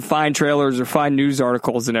come over and find trailers or find news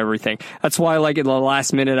articles and everything. That's why, like, in the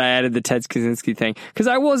last minute, I added the Ted Kaczynski thing, because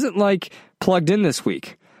I wasn't, like, plugged in this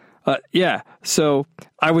week. So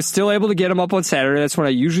I was still able to get them up on Saturday. That's when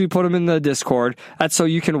I usually put them in the Discord. That's so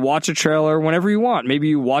you can watch a trailer whenever you want. Maybe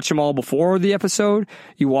you watch them all before the episode,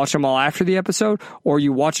 you watch them all after the episode, or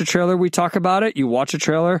you watch a trailer, we talk about it, you watch a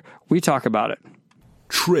trailer, we talk about it.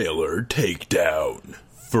 Trailer takedown.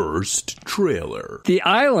 First trailer. The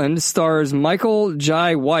Island stars Michael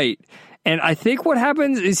Jai White, and I think what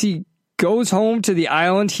happens is he goes home to the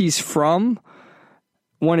island he's from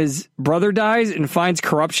when his brother dies and finds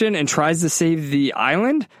corruption and tries to save the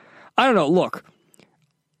island. I don't know. Look,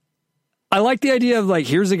 I like the idea of, like,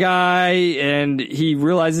 here's a guy and he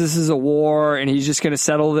realizes this is a war and he's just going to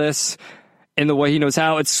settle this in the way he knows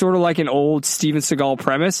how. It's sort of like an old Steven Seagal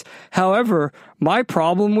premise. However, my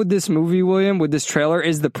problem with this movie, William, with this trailer,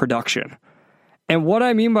 is the production. And what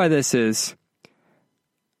I mean by this is,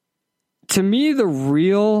 to me, the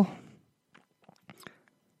real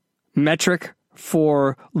metric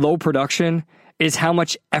for low production is how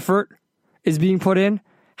much effort is being put in,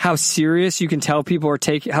 how seriously you can tell people are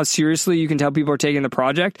taking the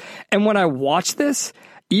project. And when I watch this,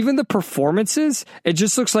 even the performances, it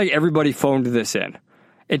just looks like everybody phoned this in.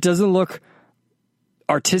 It doesn't look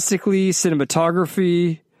artistically,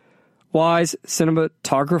 cinematographically,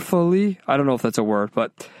 I don't know if that's a word,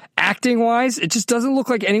 but acting-wise, it just doesn't look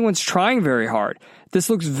like anyone's trying very hard. This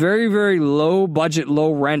looks very, very low budget,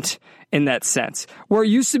 low rent in that sense. Where it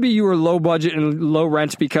used to be you were low budget and low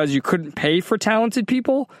rent because you couldn't pay for talented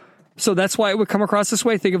people. So that's why it would come across this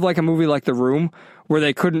way. Think of like a movie like The Room, where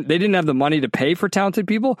they didn't have the money to pay for talented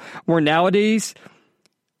people, where nowadays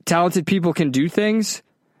talented people can do things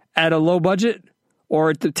at a low budget,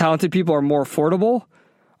 or the talented people are more affordable.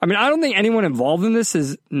 I mean, I don't think anyone involved in this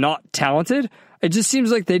is not talented. It just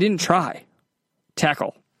seems like they didn't try.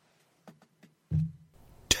 Tackle.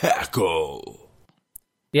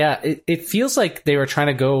 Yeah, it feels like they were trying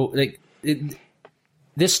to go like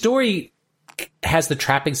this story has the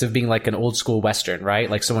trappings of being like an old school Western, right?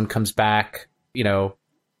 Like someone comes back,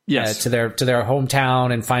 Yes. to their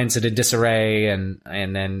hometown and finds it in disarray and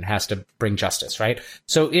then has to bring justice, right?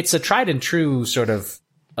 So it's a tried and true sort of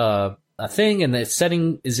a thing, and the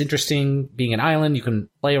setting is interesting. Being an island, you can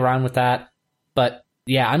play around with that. But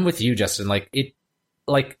yeah, I'm with you, Justin.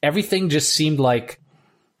 Like everything just seemed like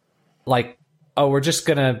oh, we're just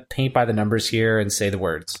gonna paint by the numbers here and say the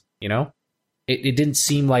words. It didn't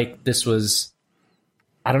seem like this was.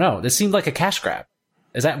 I don't know. This seemed like a cash grab.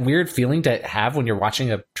 Is that weird feeling to have when you're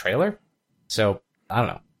watching a trailer? So, I don't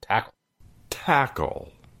know.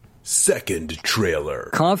 Tackle. Second trailer.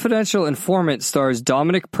 Confidential Informant stars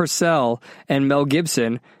Dominic Purcell and Mel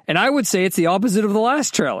Gibson, and I would say it's the opposite of the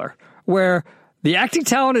last trailer, where the acting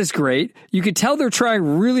talent is great. You can tell they're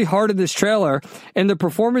trying really hard in this trailer, and the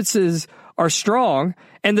performances are strong,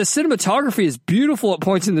 and the cinematography is beautiful at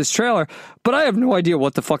points in this trailer, but I have no idea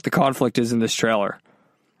what the fuck the conflict is in this trailer.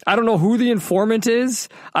 I don't know who the informant is.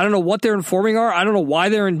 I don't know what their informing are. I don't know why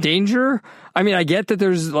they're in danger. I mean, I get that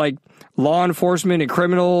there's like law enforcement and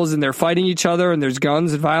criminals and they're fighting each other and there's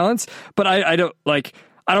guns and violence, but I don't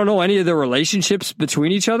know any of the relationships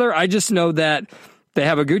between each other. I just know that they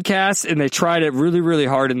have a good cast and they tried it really, really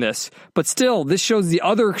hard in this. But still, this shows the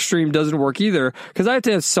other extreme doesn't work either, because I have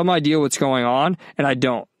to have some idea what's going on and I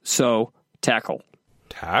don't. So, tackle.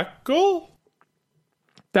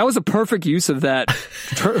 That was a perfect use of that,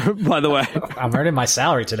 by the way. I'm earning my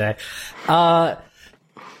salary today.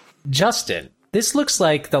 Justin, this looks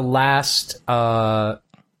like the last,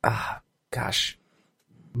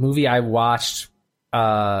 movie I watched.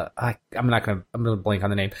 I'm gonna blank on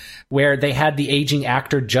the name, where they had the aging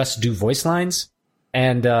actor just do voice lines.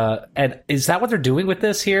 And is that what they're doing with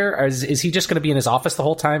this here? Or is he just going to be in his office the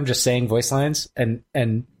whole time, just saying voice lines and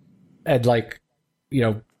like,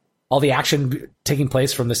 all the action taking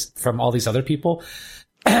place from all these other people?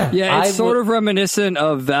 Yeah, it's sort of reminiscent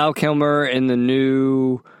of Val Kilmer in the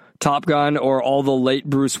new Top Gun, or all the late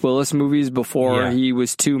Bruce Willis movies before he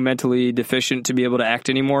was too mentally deficient to be able to act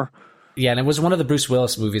anymore. Yeah, and it was one of the Bruce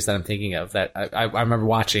Willis movies that I'm thinking of that I remember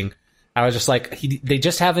watching. I was just like, they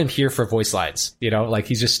just have him here for voice lines, like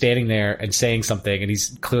he's just standing there and saying something, and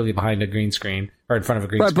he's clearly behind a green screen or in front of a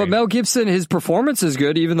green screen. But Mel Gibson, his performance is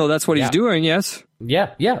good, even though that's what he's doing. Yes.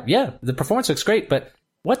 Yeah. The performance looks great, but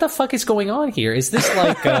what the fuck is going on here? Is this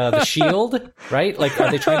like The Shield, right? Like,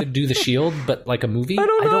 are they trying to do The Shield, but like a movie? I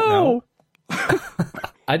don't know.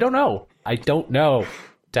 I don't know.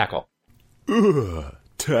 Tackle.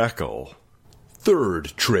 Tackle.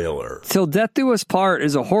 Third trailer. Till Death Do Us Part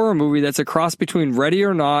is a horror movie that's a cross between Ready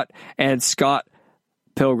or Not and Scott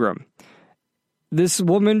Pilgrim. This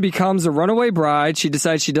woman becomes a runaway bride. She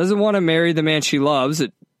decides she doesn't want to marry the man she loves.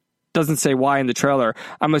 It doesn't say why in the trailer.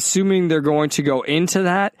 I'm assuming they're going to go into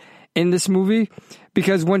that in this movie,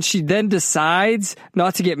 because when she then decides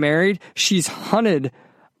not to get married, she's hunted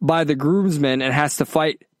by the groomsmen and has to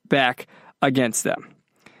fight back against them.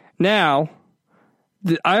 Now,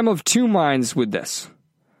 I'm of two minds with this.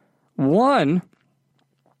 One,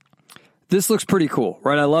 this looks pretty cool,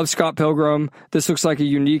 right? I love Scott Pilgrim. This looks like a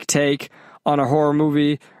unique take on a horror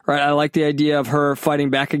movie, right? I like the idea of her fighting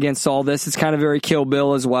back against all this. It's kind of very Kill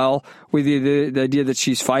Bill as well, with the idea that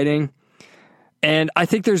she's fighting. And I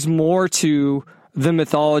think there's more to the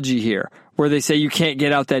mythology here, where they say you can't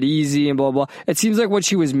get out that easy and blah, blah. It seems like what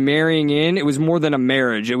she was marrying in, it was more than a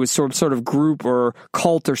marriage. It was sort of group or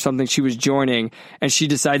cult or something she was joining, and she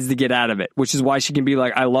decides to get out of it, which is why she can be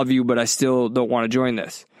like, I love you, but I still don't want to join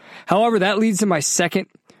this. However, that leads to my second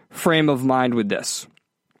frame of mind with this.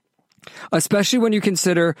 Especially when you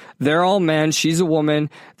consider they're all men, she's a woman.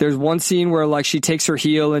 There's one scene where like she takes her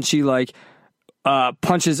heel and she like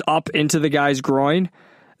punches up into the guy's groin.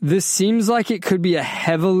 This seems like it could be a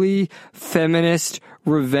heavily feminist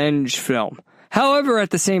revenge film. However, at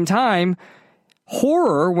the same time,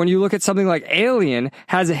 horror, when you look at something like Alien,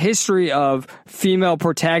 has a history of female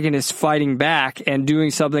protagonists fighting back and doing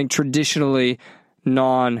something traditionally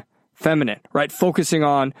non-feminine, right? Focusing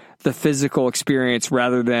on the physical experience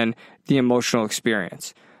rather than the emotional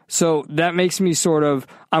experience. So that makes me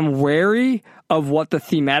I'm wary of what the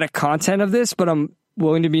thematic content of this, but I'm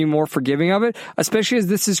willing to be more forgiving of it, especially as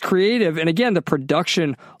this is creative. And again, the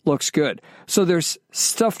production looks good. So there's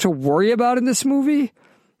stuff to worry about in this movie,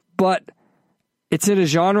 but it's in a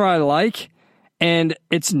genre I like, and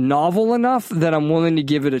it's novel enough that I'm willing to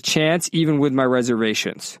give it a chance, even with my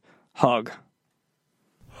reservations. Hug.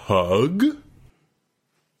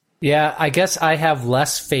 Yeah, I guess I have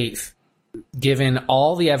less faith, given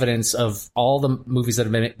all the evidence of all the movies that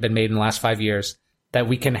have been made in the last 5 years, that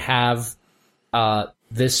we can have the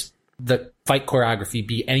fight choreography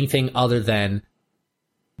be anything other than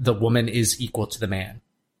the woman is equal to the man.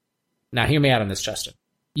 Now, hear me out on this, Justin.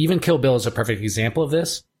 Even Kill Bill is a perfect example of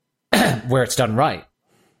this, where it's done right.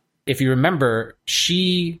 If you remember,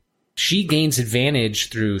 she gains advantage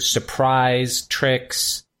through surprise,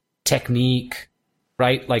 tricks, technique,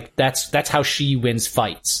 right? Like that's how she wins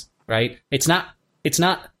fights, right? It's not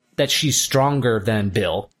that she's stronger than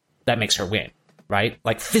Bill that makes her win, right?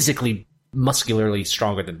 Like physically, muscularly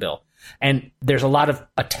stronger than Bill. And there's a lot of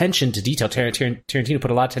attention to detail. Tarantino put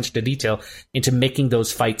a lot of attention to detail into making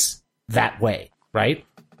those fights that way, right?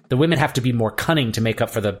 The women have to be more cunning to make up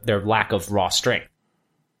for their lack of raw strength.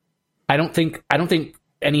 I don't think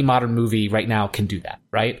any modern movie right now can do that,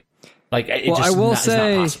 right? Like it's not possible.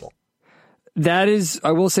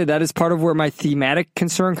 I will say that is part of where my thematic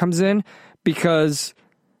concern comes in, because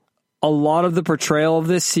a lot of the portrayal of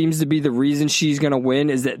this seems to be the reason she's going to win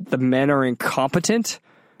is that the men are incompetent.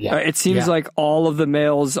 Yeah. It seems like all of the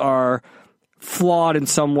males are flawed in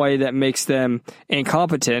some way that makes them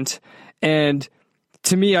incompetent. And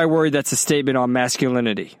to me, I worry that's a statement on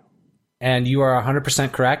masculinity. And you are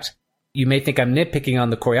 100% correct. You may think I'm nitpicking on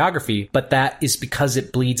the choreography, but that is because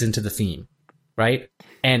it bleeds into the theme, right?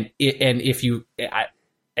 And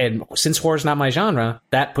since horror is not my genre,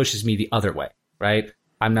 that pushes me the other way, right?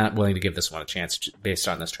 I'm not willing to give this one a chance based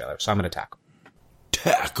on this trailer, so I'm going to tackle.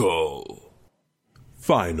 Tackle.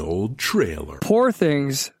 Final trailer. Poor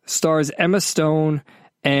Things stars Emma Stone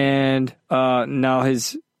and now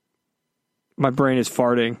my brain is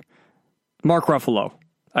farting. Mark Ruffalo.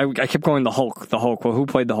 I kept going the Hulk. Well, who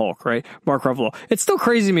played the Hulk, right? Mark Ruffalo. It's still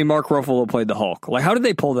crazy to me Mark Ruffalo played the Hulk. Like, how did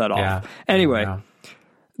they pull that off? Yeah, anyway,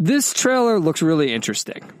 this trailer looks really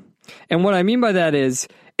interesting. And what I mean by that is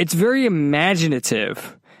it's very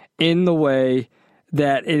imaginative in the way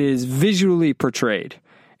that it is visually portrayed.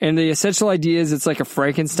 And the essential idea is it's like a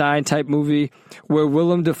Frankenstein type movie where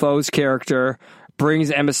Willem Dafoe's character brings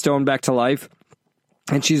Emma Stone back to life,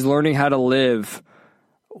 and she's learning how to live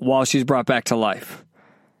while she's brought back to life.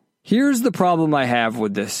 Here's the problem I have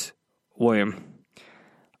with this, William.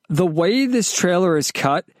 The way this trailer is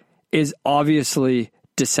cut is obviously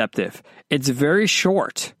deceptive. It's very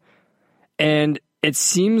short, and it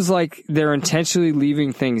seems like they're intentionally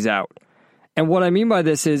leaving things out. And what I mean by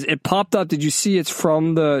this is it popped up. Did you see it's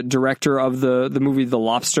from the director of the movie The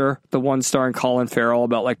Lobster, the one starring Colin Farrell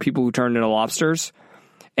about like people who turned into lobsters?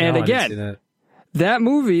 And no, again, that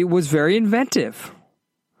movie was very inventive,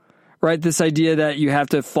 right? This idea that you have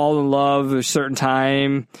to fall in love at a certain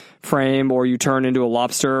time frame or you turn into a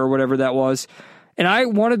lobster or whatever that was. And I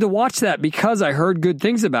wanted to watch that because I heard good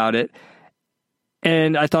things about it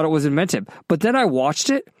and I thought it was inventive. But then I watched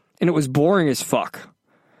it and it was boring as fuck.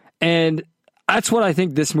 And that's what I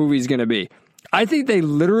think this movie is going to be. I think they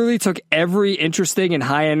literally took every interesting and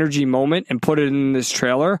high energy moment and put it in this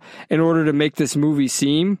trailer in order to make this movie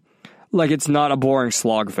seem like it's not a boring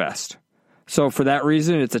slog fest. So for that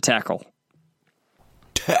reason, it's a tackle.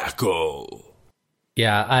 Tackle.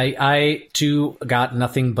 Yeah, I too got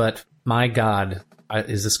nothing but, my God,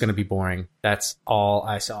 is this going to be boring? That's all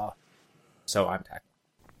I saw. So I'm tackle.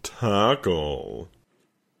 Tackle.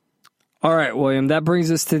 All right, William, that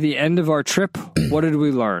brings us to the end of our trip. What did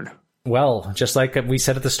we learn? Well, just like we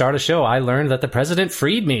said at the start of the show, I learned that the president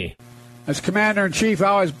freed me. As Commander-in-Chief,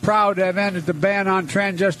 I was proud to have ended the ban on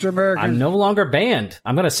transgender Americans. I'm no longer banned.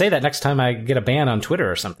 I'm going to say that next time I get a ban on Twitter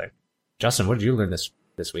or something. Justin, what did you learn this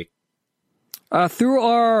week? Through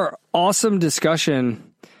our awesome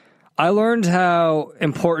discussion, I learned how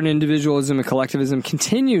important individualism and collectivism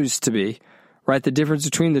continues to be, right? The difference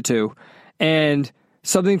between the two. And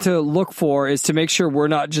something to look for is to make sure we're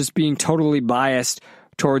not just being totally biased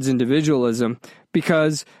towards individualism,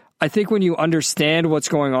 because I think when you understand what's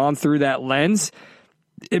going on through that lens,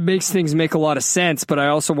 it makes things make a lot of sense, but I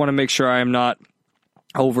also want to make sure I am not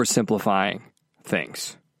oversimplifying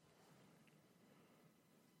things.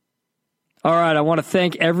 All right, I want to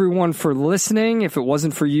thank everyone for listening. If it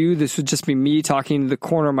wasn't for you, this would just be me talking to the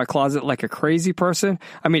corner of my closet like a crazy person.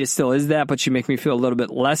 I mean, it still is that, but you make me feel a little bit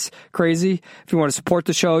less crazy. If you want to support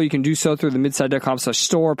the show, you can do so through the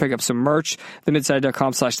midside.com/store, pick up some merch, the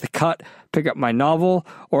midside.com/thecut, pick up my novel,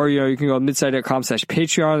 or you can go to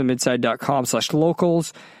midside.com/Patreon, the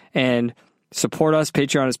midside.com/locals, and support us.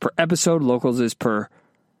 Patreon is per episode, locals is per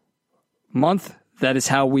month. That is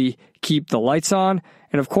how we keep the lights on.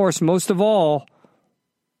 And of course, most of all,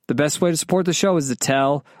 the best way to support the show is to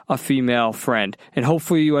tell a female friend. And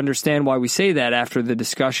hopefully you understand why we say that after the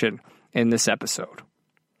discussion in this episode.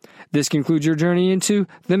 This concludes your journey into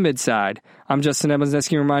the Midside. I'm Justin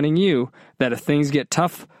Ebelsneski reminding you that if things get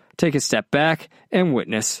tough, take a step back and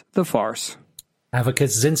witness the farce. Have a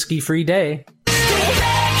Kaczynski-free day.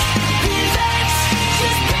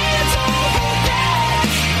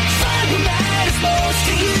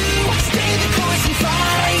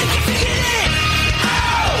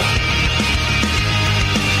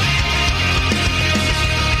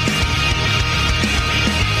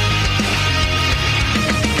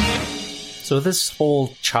 So this whole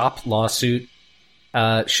CHOP lawsuit,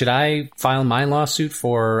 should I file my lawsuit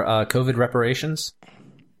for COVID reparations?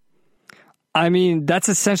 I mean, that's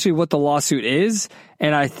essentially what the lawsuit is.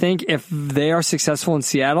 And I think if they are successful in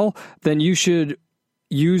Seattle, then you should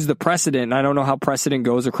use the precedent. I don't know how precedent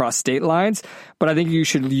goes across state lines, but I think you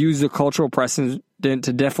should use the cultural precedent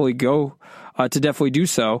to definitely do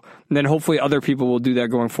so. And then hopefully other people will do that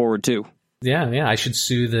going forward too. Yeah. I should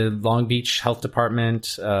sue the Long Beach Health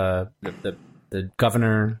Department, the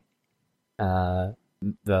governor,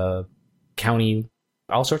 the county,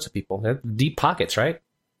 all sorts of people. They're deep pockets, right?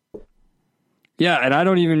 Yeah, and I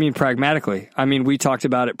don't even mean pragmatically. I mean, we talked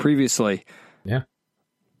about it previously. Yeah.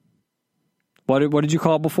 What did you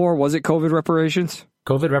call it before? Was it COVID reparations?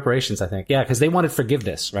 COVID reparations, I think. Yeah, because they wanted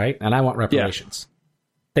forgiveness, right? And I want reparations. Yeah.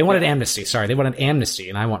 They wanted amnesty. Sorry, they wanted amnesty,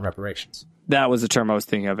 and I want reparations. That was the term I was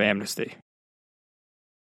thinking of, amnesty.